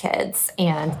to your kids?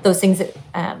 And those things that,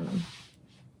 I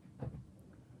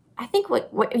think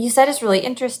what you said is really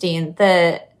interesting,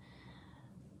 that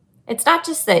it's not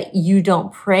just that you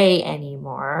don't pray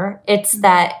anymore. It's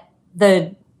that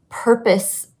the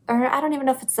purpose, or I don't even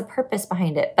know if it's the purpose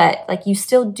behind it, but like you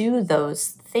still do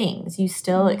those things. You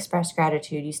still express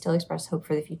gratitude. You still express hope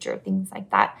for the future, things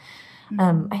like that.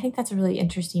 I think that's a really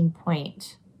interesting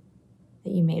point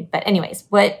that you made. But anyways,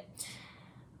 what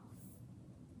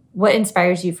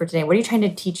inspires you for today? What are you trying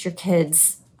to teach your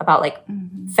kids about, like,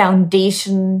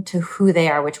 foundation to who they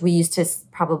are, which we used to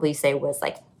probably say was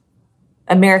like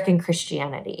American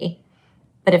Christianity.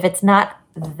 But if it's not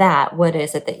that, what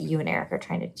is it that you and Eric are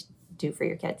trying to do for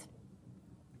your kids?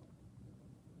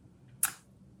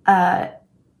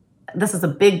 This is a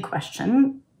big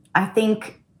question. I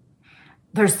think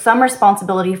there's some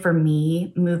responsibility for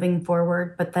me moving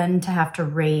forward, but then to have to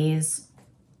raise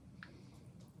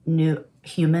new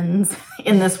humans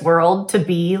in this world to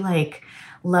be like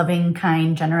loving,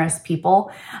 kind, generous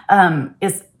people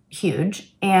is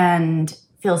huge and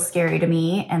feels scary to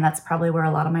me. And that's probably where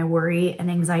a lot of my worry and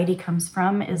anxiety comes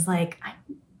from, is like,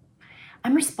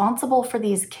 I'm responsible for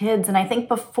these kids. And I think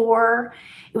before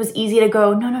it was easy to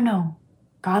go, no,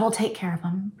 God will take care of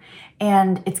them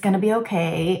and it's going to be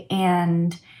okay.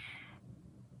 And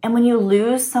when you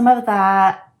lose some of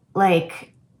that,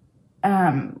 like,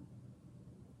 I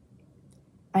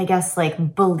guess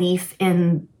like belief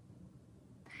in,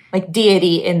 like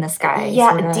deity in the sky.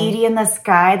 Yeah, sort of. Deity in the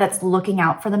sky that's looking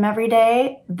out for them every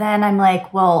day. Then I'm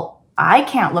like, well, I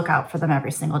can't look out for them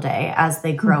every single day as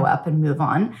they grow up and move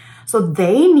on. So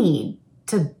they need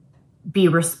to be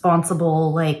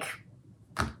responsible, like,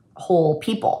 whole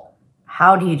people.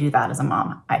 How do you do that as a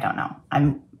mom? I don't know.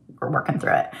 We're working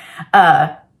through it.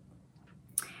 I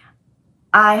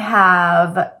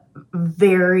have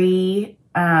very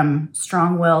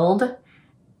strong-willed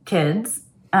kids.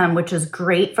 which is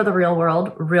great for the real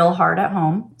world, real hard at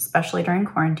home, especially during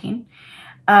quarantine.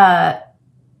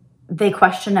 They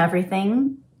question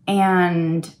everything.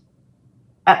 And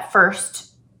at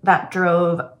first, that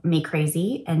drove me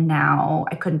crazy. And now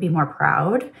I couldn't be more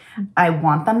proud. I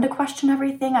want them to question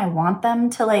everything. I want them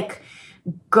to like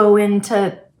go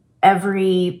into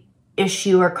every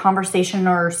issue or conversation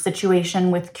or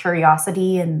situation with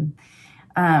curiosity and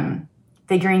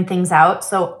figuring things out.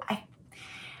 So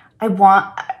I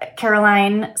want,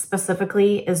 Caroline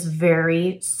specifically is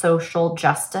very social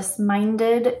justice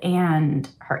minded, and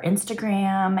her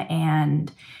Instagram,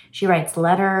 and she writes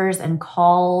letters and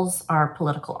calls our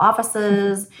political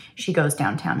offices. She goes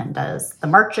downtown and does the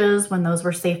marches when those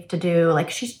were safe to do. Like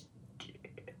she's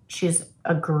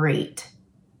a great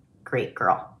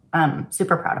girl.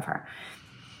 Super proud of her.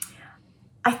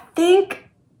 I think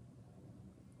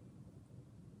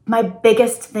my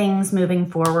biggest things moving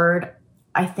forward,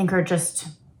 I think, are just,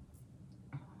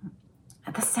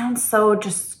 this sounds so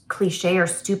just cliche or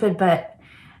stupid, but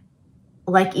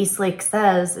like Eastlake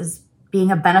says, is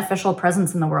being a beneficial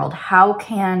presence in the world. How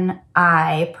can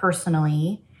I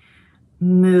personally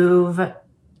move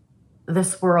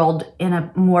this world in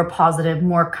a more positive,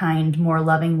 more kind, more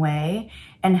loving way?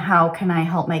 And how can I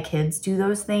help my kids do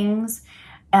those things?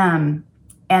 And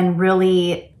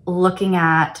really looking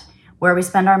at where we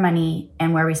spend our money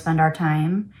and where we spend our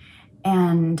time,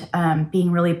 and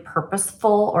being really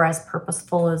purposeful, or as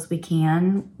purposeful as we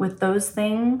can with those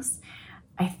things,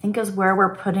 I think is where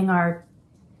we're putting our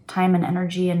time and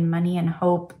energy and money and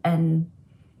hope and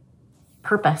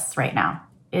purpose right now.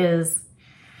 Is,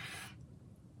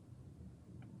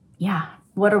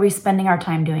 what are we spending our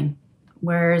time doing?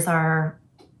 Where's our,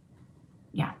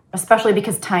 especially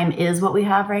because time is what we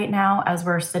have right now as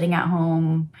we're sitting at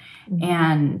home.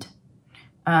 And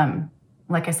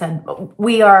like I said,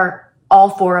 we are, all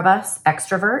four of us,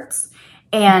 extroverts,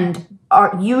 and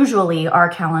usually our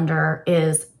calendar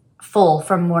is full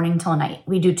from morning till night.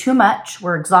 We do too much.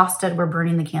 We're exhausted. We're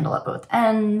burning the candle at both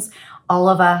ends. All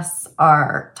of us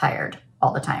are tired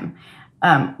all the time.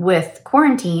 With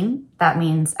quarantine, that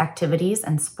means activities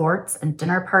and sports and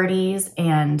dinner parties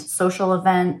and social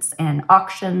events and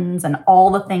auctions and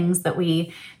all the things that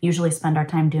we usually spend our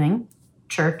time doing.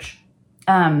 Church.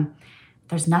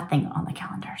 There's nothing on the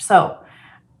calendar. So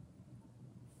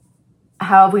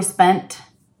how have we spent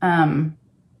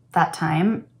that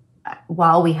time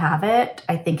while we have it,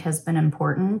 I think has been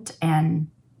important.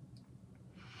 And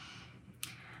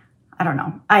I don't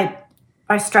know. I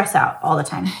stress out all the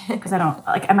time because I don't,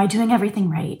 like, am I doing everything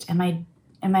right? Am I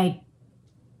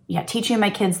teaching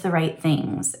my kids the right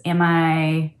things? Am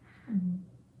I,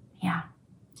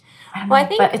 I don't know. Well, I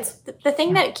think but it's the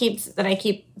thing that I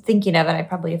keep thinking of, and I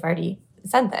probably have already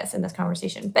said this in this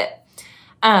conversation, but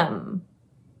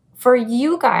for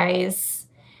you guys,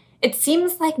 it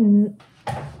seems like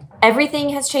everything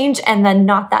has changed, and then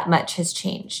not that much has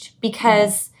changed,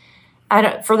 because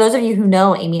for those of you who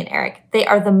know Amy and Eric, they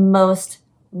are the most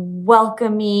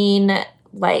welcoming,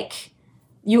 like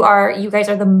you guys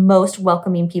are the most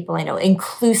welcoming people I know,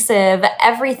 inclusive.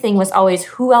 Everything was always,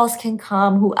 who else can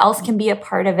come? Who else can be a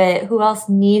part of it? Who else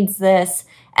needs this?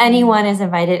 Anyone is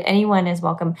invited. Anyone is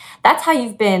welcome. That's how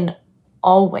you've been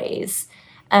always.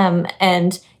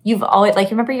 And you've always,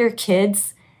 like, remember your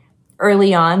kids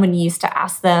early on when you used to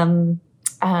ask them,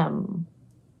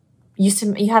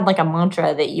 you had like a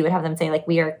mantra that you would have them say, like,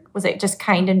 was it just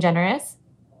kind and generous?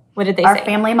 What did they say? Our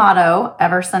family motto,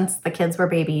 ever since the kids were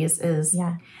babies, is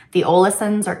the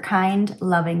Olasons are kind,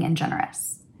 loving, and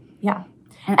generous. Yeah.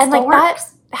 And like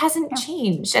works. That hasn't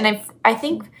changed. And I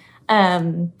think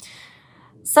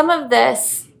some of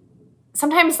this,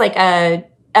 sometimes like a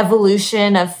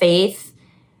evolution of faith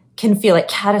can feel like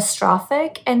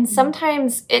catastrophic, and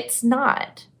sometimes it's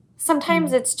not.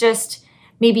 Sometimes it's just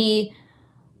maybe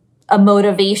a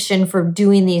motivation for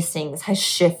doing these things has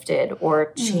shifted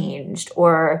or changed,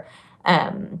 or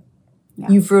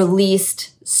you've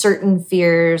released certain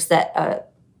fears that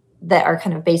are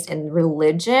kind of based in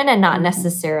religion and not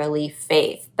necessarily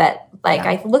faith. But like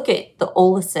I look at the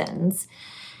Olasons,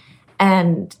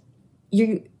 and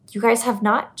you guys have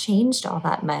not changed all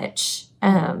that much.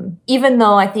 Even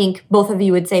though I think both of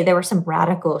you would say there were some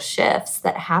radical shifts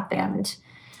that happened.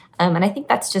 And I think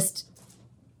that's just,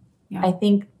 I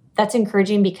think that's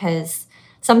encouraging, because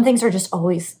some things are just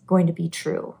always going to be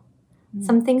true.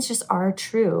 Some things just are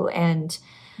true. And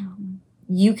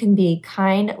you can be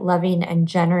kind, loving, and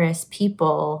generous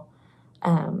people,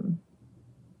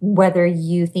 whether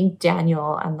you think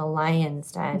Daniel on the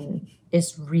lion's den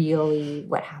is really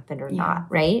what happened or not,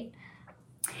 right?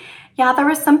 Yeah, there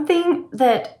was something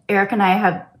that Eric and I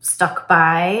have stuck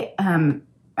by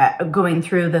going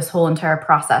through this whole entire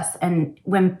process. And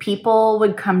when people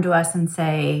would come to us and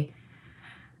say,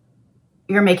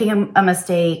 you're making a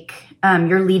mistake,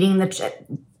 you're leading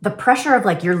the pressure of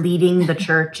like, you're leading the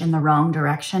church in the wrong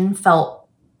direction felt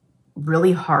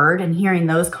really hard. And hearing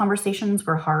those conversations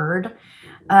were hard.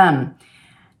 And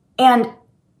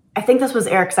I think this was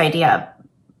Eric's idea,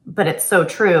 but it's so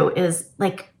true, is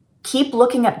like, keep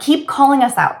calling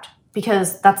us out,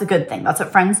 because that's a good thing. That's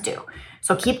what friends do.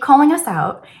 So keep calling us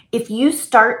out. If you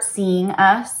start seeing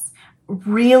us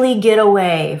really get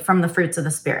away from the fruits of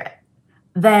the Spirit,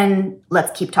 then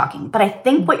let's keep talking. But I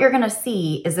think what you're going to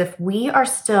see is if we are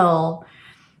still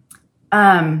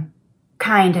kind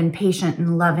and patient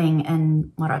and loving,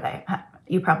 and what are they?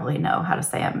 You probably know how to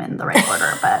say them in the right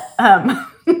order, but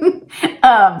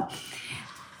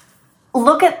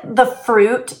look at the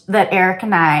fruit that Eric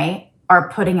and I are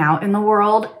putting out in the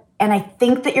world. And I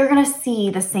think that you're going to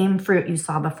see the same fruit you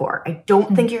saw before. I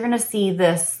don't think you're going to see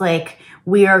this, like,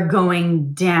 we are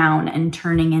going down and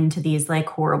turning into these like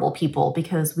horrible people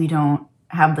because we don't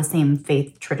have the same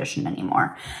faith tradition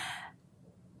anymore.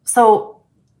 So,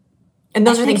 and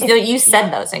those are things you said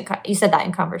those, and you said that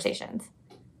in conversations.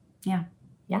 Yeah.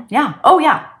 Yeah. Yeah. Oh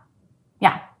yeah.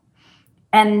 Yeah.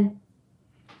 And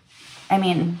I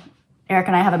mean, Eric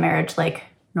and I have a marriage like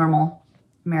normal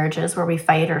marriages, where we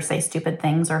fight or say stupid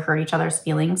things or hurt each other's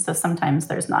feelings. So sometimes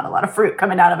there's not a lot of fruit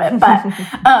coming out of it. But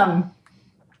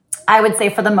I would say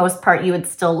for the most part, you would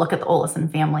still look at the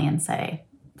Olason family and say,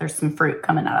 there's some fruit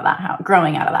coming out of that house,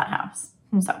 growing out of that house.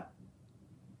 So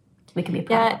we can be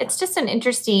proud. Yeah, it's just an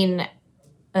interesting,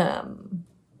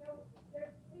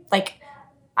 like,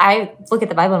 I look at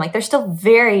the Bible and like, there's still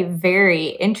very, very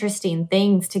interesting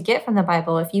things to get from the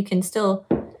Bible. If you can still,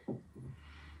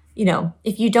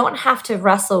 if you don't have to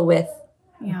wrestle with,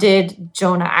 did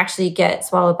Jonah actually get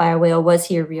swallowed by a whale? Was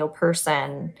he a real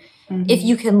person? Mm-hmm. If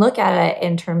you can look at it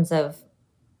in terms of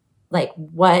like,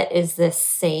 what is this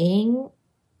saying?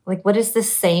 Like, what is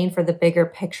this saying for the bigger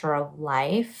picture of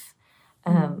life?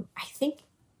 I think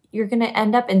you're going to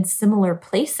end up in similar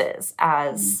places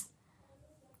as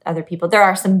other people. There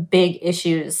are some big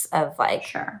issues of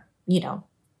like,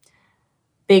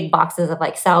 big boxes of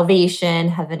like salvation,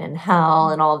 heaven and hell,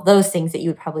 and all of those things that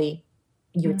you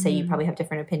would say you probably have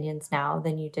different opinions now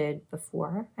than you did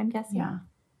before, I'm guessing. Yeah.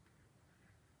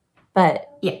 But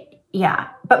yeah.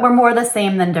 But we're more the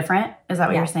same than different. Is that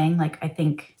what you're saying? Like, I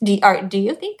think. Do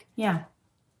you think? Yeah.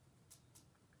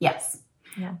 Yes.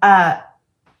 Yeah.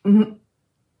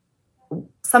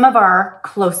 Some of our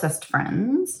closest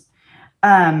friends,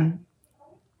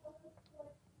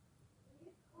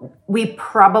 we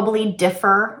probably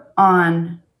differ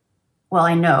on,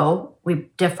 I know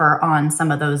we differ on some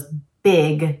of those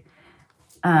big,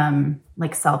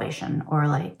 like salvation or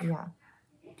like,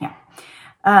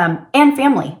 and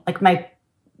family, like my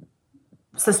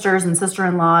sisters and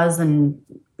sister-in-laws and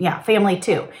family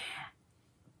too.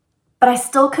 But I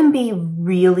still can be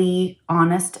really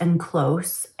honest and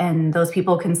close, and those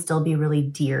people can still be really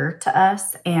dear to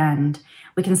us, and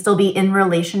we can still be in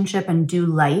relationship and do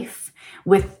life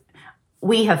with,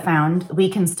 we have found we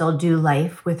can still do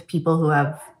life with people who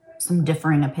have some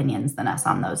differing opinions than us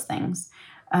on those things.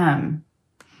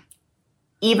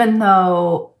 Even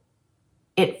though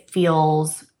it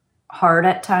feels hard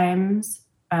at times,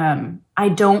 I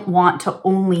don't want to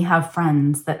only have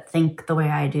friends that think the way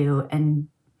I do and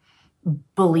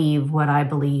believe what I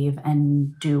believe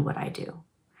and do what I do.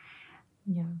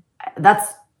 Yeah.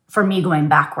 That's for me going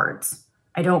backwards.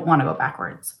 I don't want to go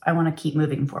backwards. I want to keep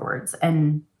moving forwards,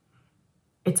 and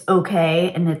it's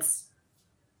okay and it's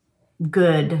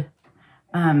good.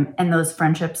 And those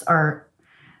friendships are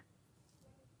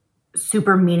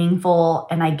super meaningful,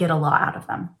 and I get a lot out of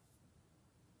them.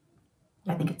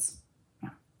 I think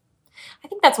I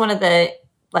think that's one of the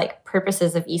like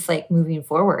purposes of Eastlake moving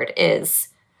forward is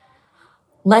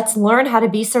let's learn how to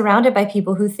be surrounded by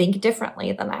people who think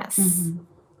differently than us.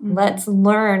 Mm-hmm. Let's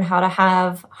learn how to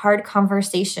have hard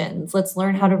conversations. Let's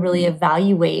learn how to really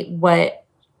evaluate what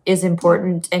is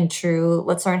important and true.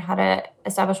 Let's learn how to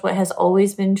establish what has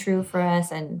always been true for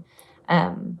us. And,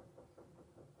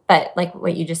 but like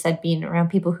what you just said, being around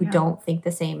people who don't think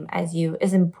the same as you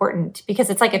is important,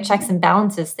 because it's like a checks and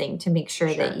balances thing to make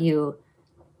sure that you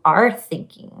are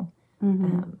thinking.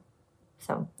 Mm-hmm.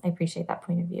 So I appreciate that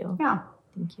point of view. Yeah.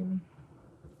 Thank you.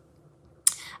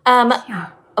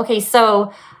 Okay,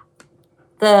 so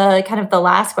the kind of the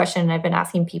last question I've been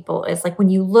asking people is like, when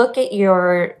you look at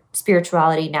your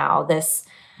spirituality now, this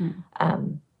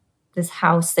this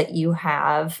house that you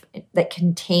have that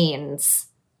contains,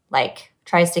 like,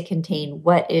 tries to contain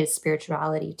what is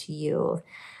spirituality to you,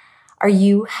 are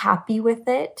you happy with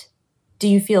it? do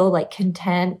you feel like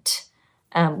content?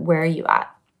 Where are you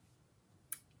at?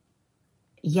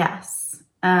 Yes.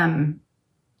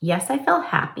 Yes, I feel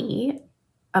happy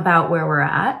about where we're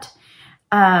at.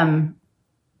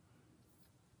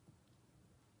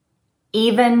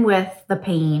 Even with the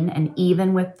pain and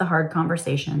even with the hard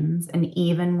conversations and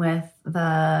even with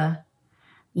the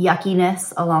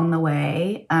yuckiness along the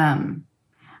way,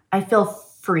 I feel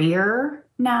freer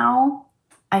now.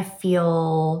 I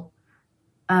feel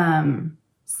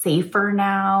safer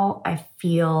now. I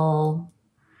feel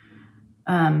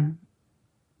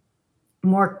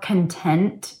more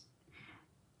content,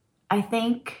 I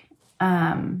think.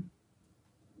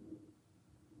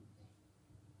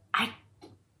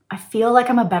 I feel like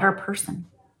I'm a better person.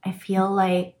 I feel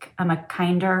like I'm a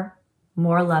kinder,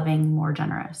 more loving, more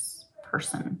generous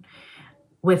person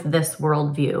with this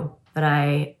worldview that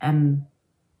I am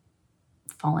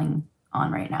falling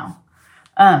on right now.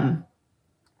 I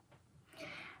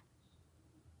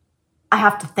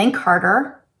have to think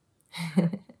harder.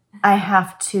 I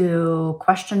have to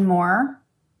question more.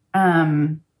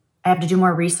 I have to do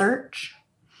more research.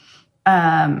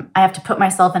 I have to put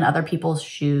myself in other people's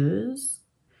shoes.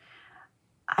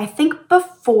 I think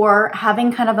before,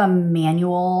 having kind of a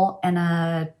manual and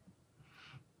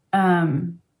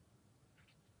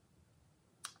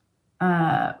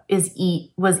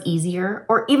was easier,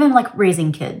 or even like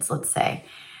raising kids, let's say.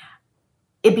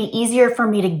 It'd be easier for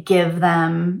me to give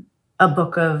them a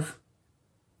book of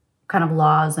kind of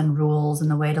laws and rules and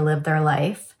the way to live their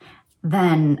life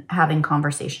than having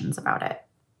conversations about it.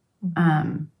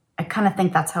 I kind of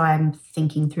think that's how I'm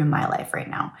thinking through my life right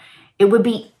now. It would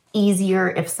be easier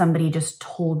if somebody just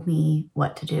told me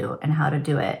what to do and how to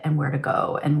do it and where to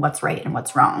go and what's right and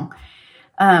what's wrong.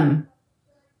 But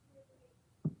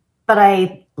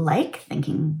I like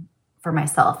thinking for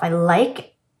myself. I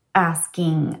like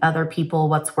asking other people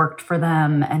what's worked for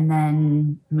them and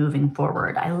then moving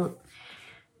forward.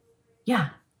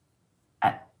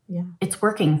 It's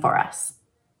working for us.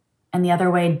 And the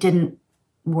other way didn't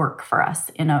work for us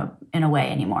in a way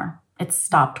anymore. It's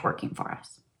stopped working for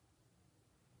us.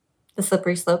 The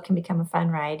slippery slope can become a fun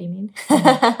ride, you mean?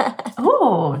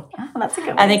 Oh, yeah, that's a good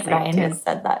one. I think Ryan has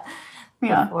said that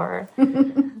before.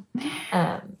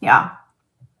 Yeah.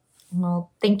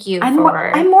 Well, thank you. I'm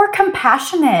more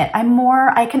compassionate.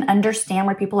 I can understand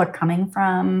where people are coming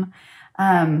from.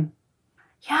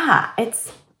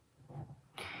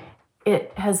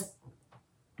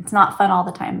 It's not fun all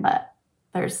the time, but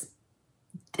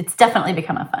it's definitely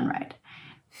become a fun ride.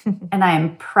 And I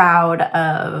am proud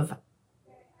of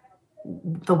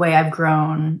the way I've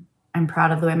grown. I'm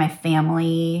proud of the way my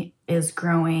family is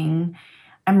growing.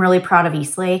 I'm really proud of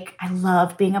Eastlake. I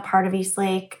love being a part of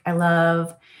Eastlake. I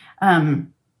love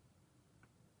having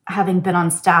been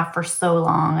on staff for so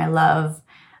long.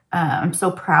 I'm so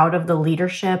proud of the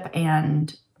leadership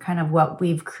and kind of what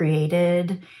we've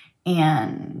created.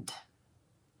 And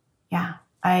yeah,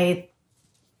 I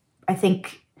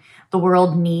think the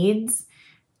world needs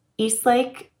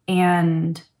Eastlake,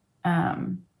 and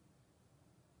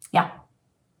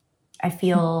I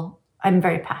feel I'm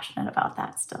very passionate about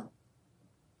that still.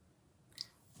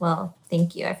 Well,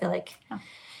 thank you. I feel like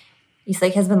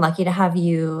Eastlake has been lucky to have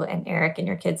you and Eric and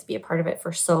your kids be a part of it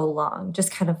for so long,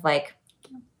 just kind of like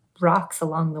rocks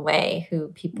along the way who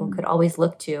people could always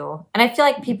look to. And I feel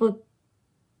like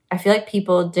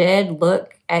people did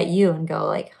look at you and go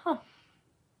like, huh,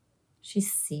 she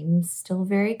seems still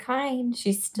very kind.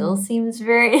 She still seems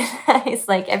very nice.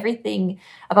 Like everything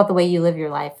about the way you live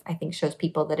your life, I think shows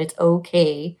people that it's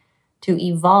okay to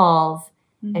evolve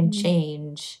and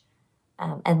change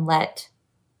and let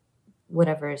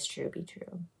whatever is true be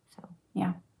true. So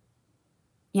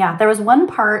yeah. There was one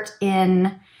part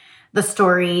in the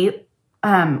story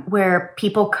where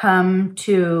people come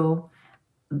to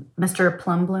Mr.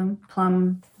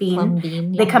 Plum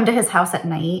Bean. They come to his house at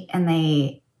night and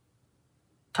they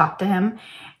talk to him.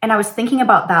 And I was thinking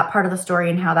about that part of the story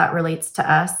and how that relates to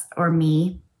us or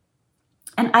me.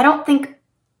 And I don't think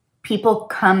people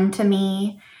come to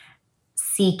me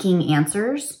seeking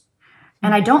answers.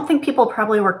 And I don't think people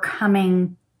probably were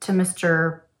coming to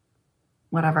Mr.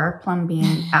 whatever, Plum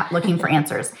Bean, looking for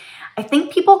answers. I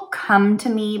think people come to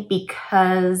me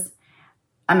because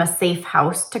I'm a safe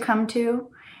house to come to.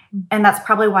 And that's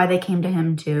probably why they came to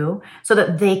him too, so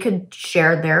that they could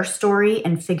share their story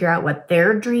and figure out what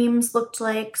their dreams looked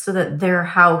like so that their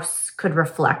house could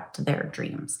reflect their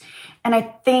dreams. And I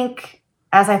think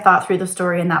as I thought through the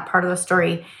story and that part of the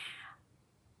story,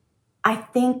 I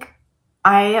think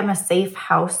I am a safe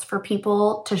house for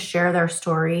people to share their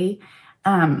story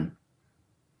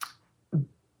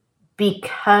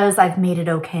because I've made it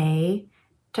okay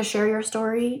to share your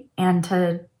story and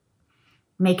to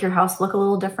make your house look a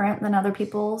little different than other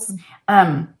people's.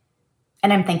 And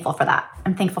I'm thankful for that.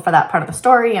 I'm thankful for that part of the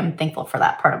story. I'm thankful for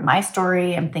that part of my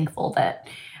story. I'm thankful that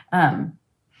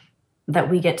that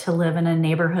we get to live in a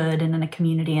neighborhood and in a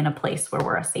community and a place where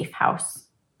we're a safe house.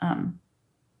 And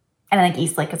I think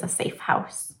Eastlake is a safe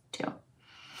house too.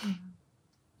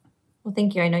 Well,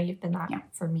 thank you. I know you've been that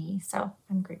for me, so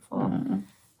I'm grateful.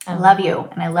 I love you,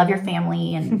 and I love your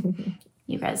family, and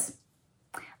you guys.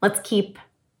 Let's keep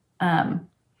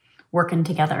working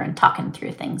together and talking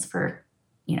through things for,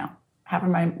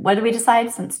 what did we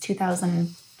decide since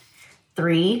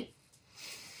 2003?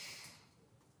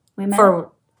 We met?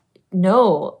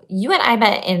 No, you and I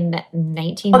met in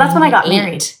 1998. Oh, that's when I got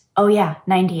married. Oh, yeah,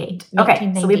 98.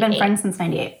 Okay, so we've been 1998. friends since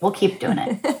 98. We'll keep doing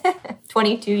it.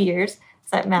 22 years. Is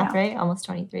that math right? Almost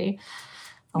 23.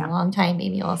 A long time,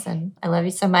 Amy Olason. I love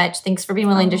you so much. Thanks for being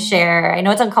willing to share. I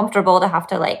know it's uncomfortable to have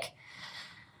to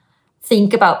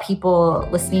think about people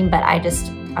listening, but I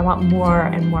want more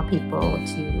and more people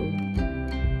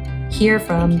to hear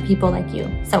from people like you.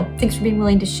 So thanks for being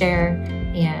willing to share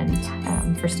and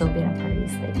for still being a part of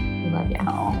Eastlake. We love you.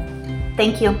 Oh,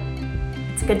 thank you.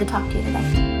 It's good to talk to you today.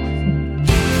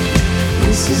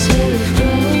 This is where we've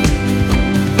grown.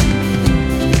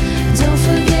 Don't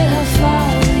forget how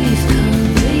far we've come.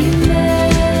 Remember.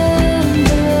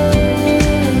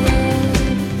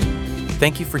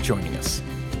 Thank you for joining us.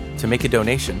 To make a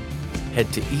donation,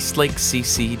 head to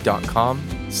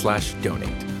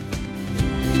eastlakecc.com/donate.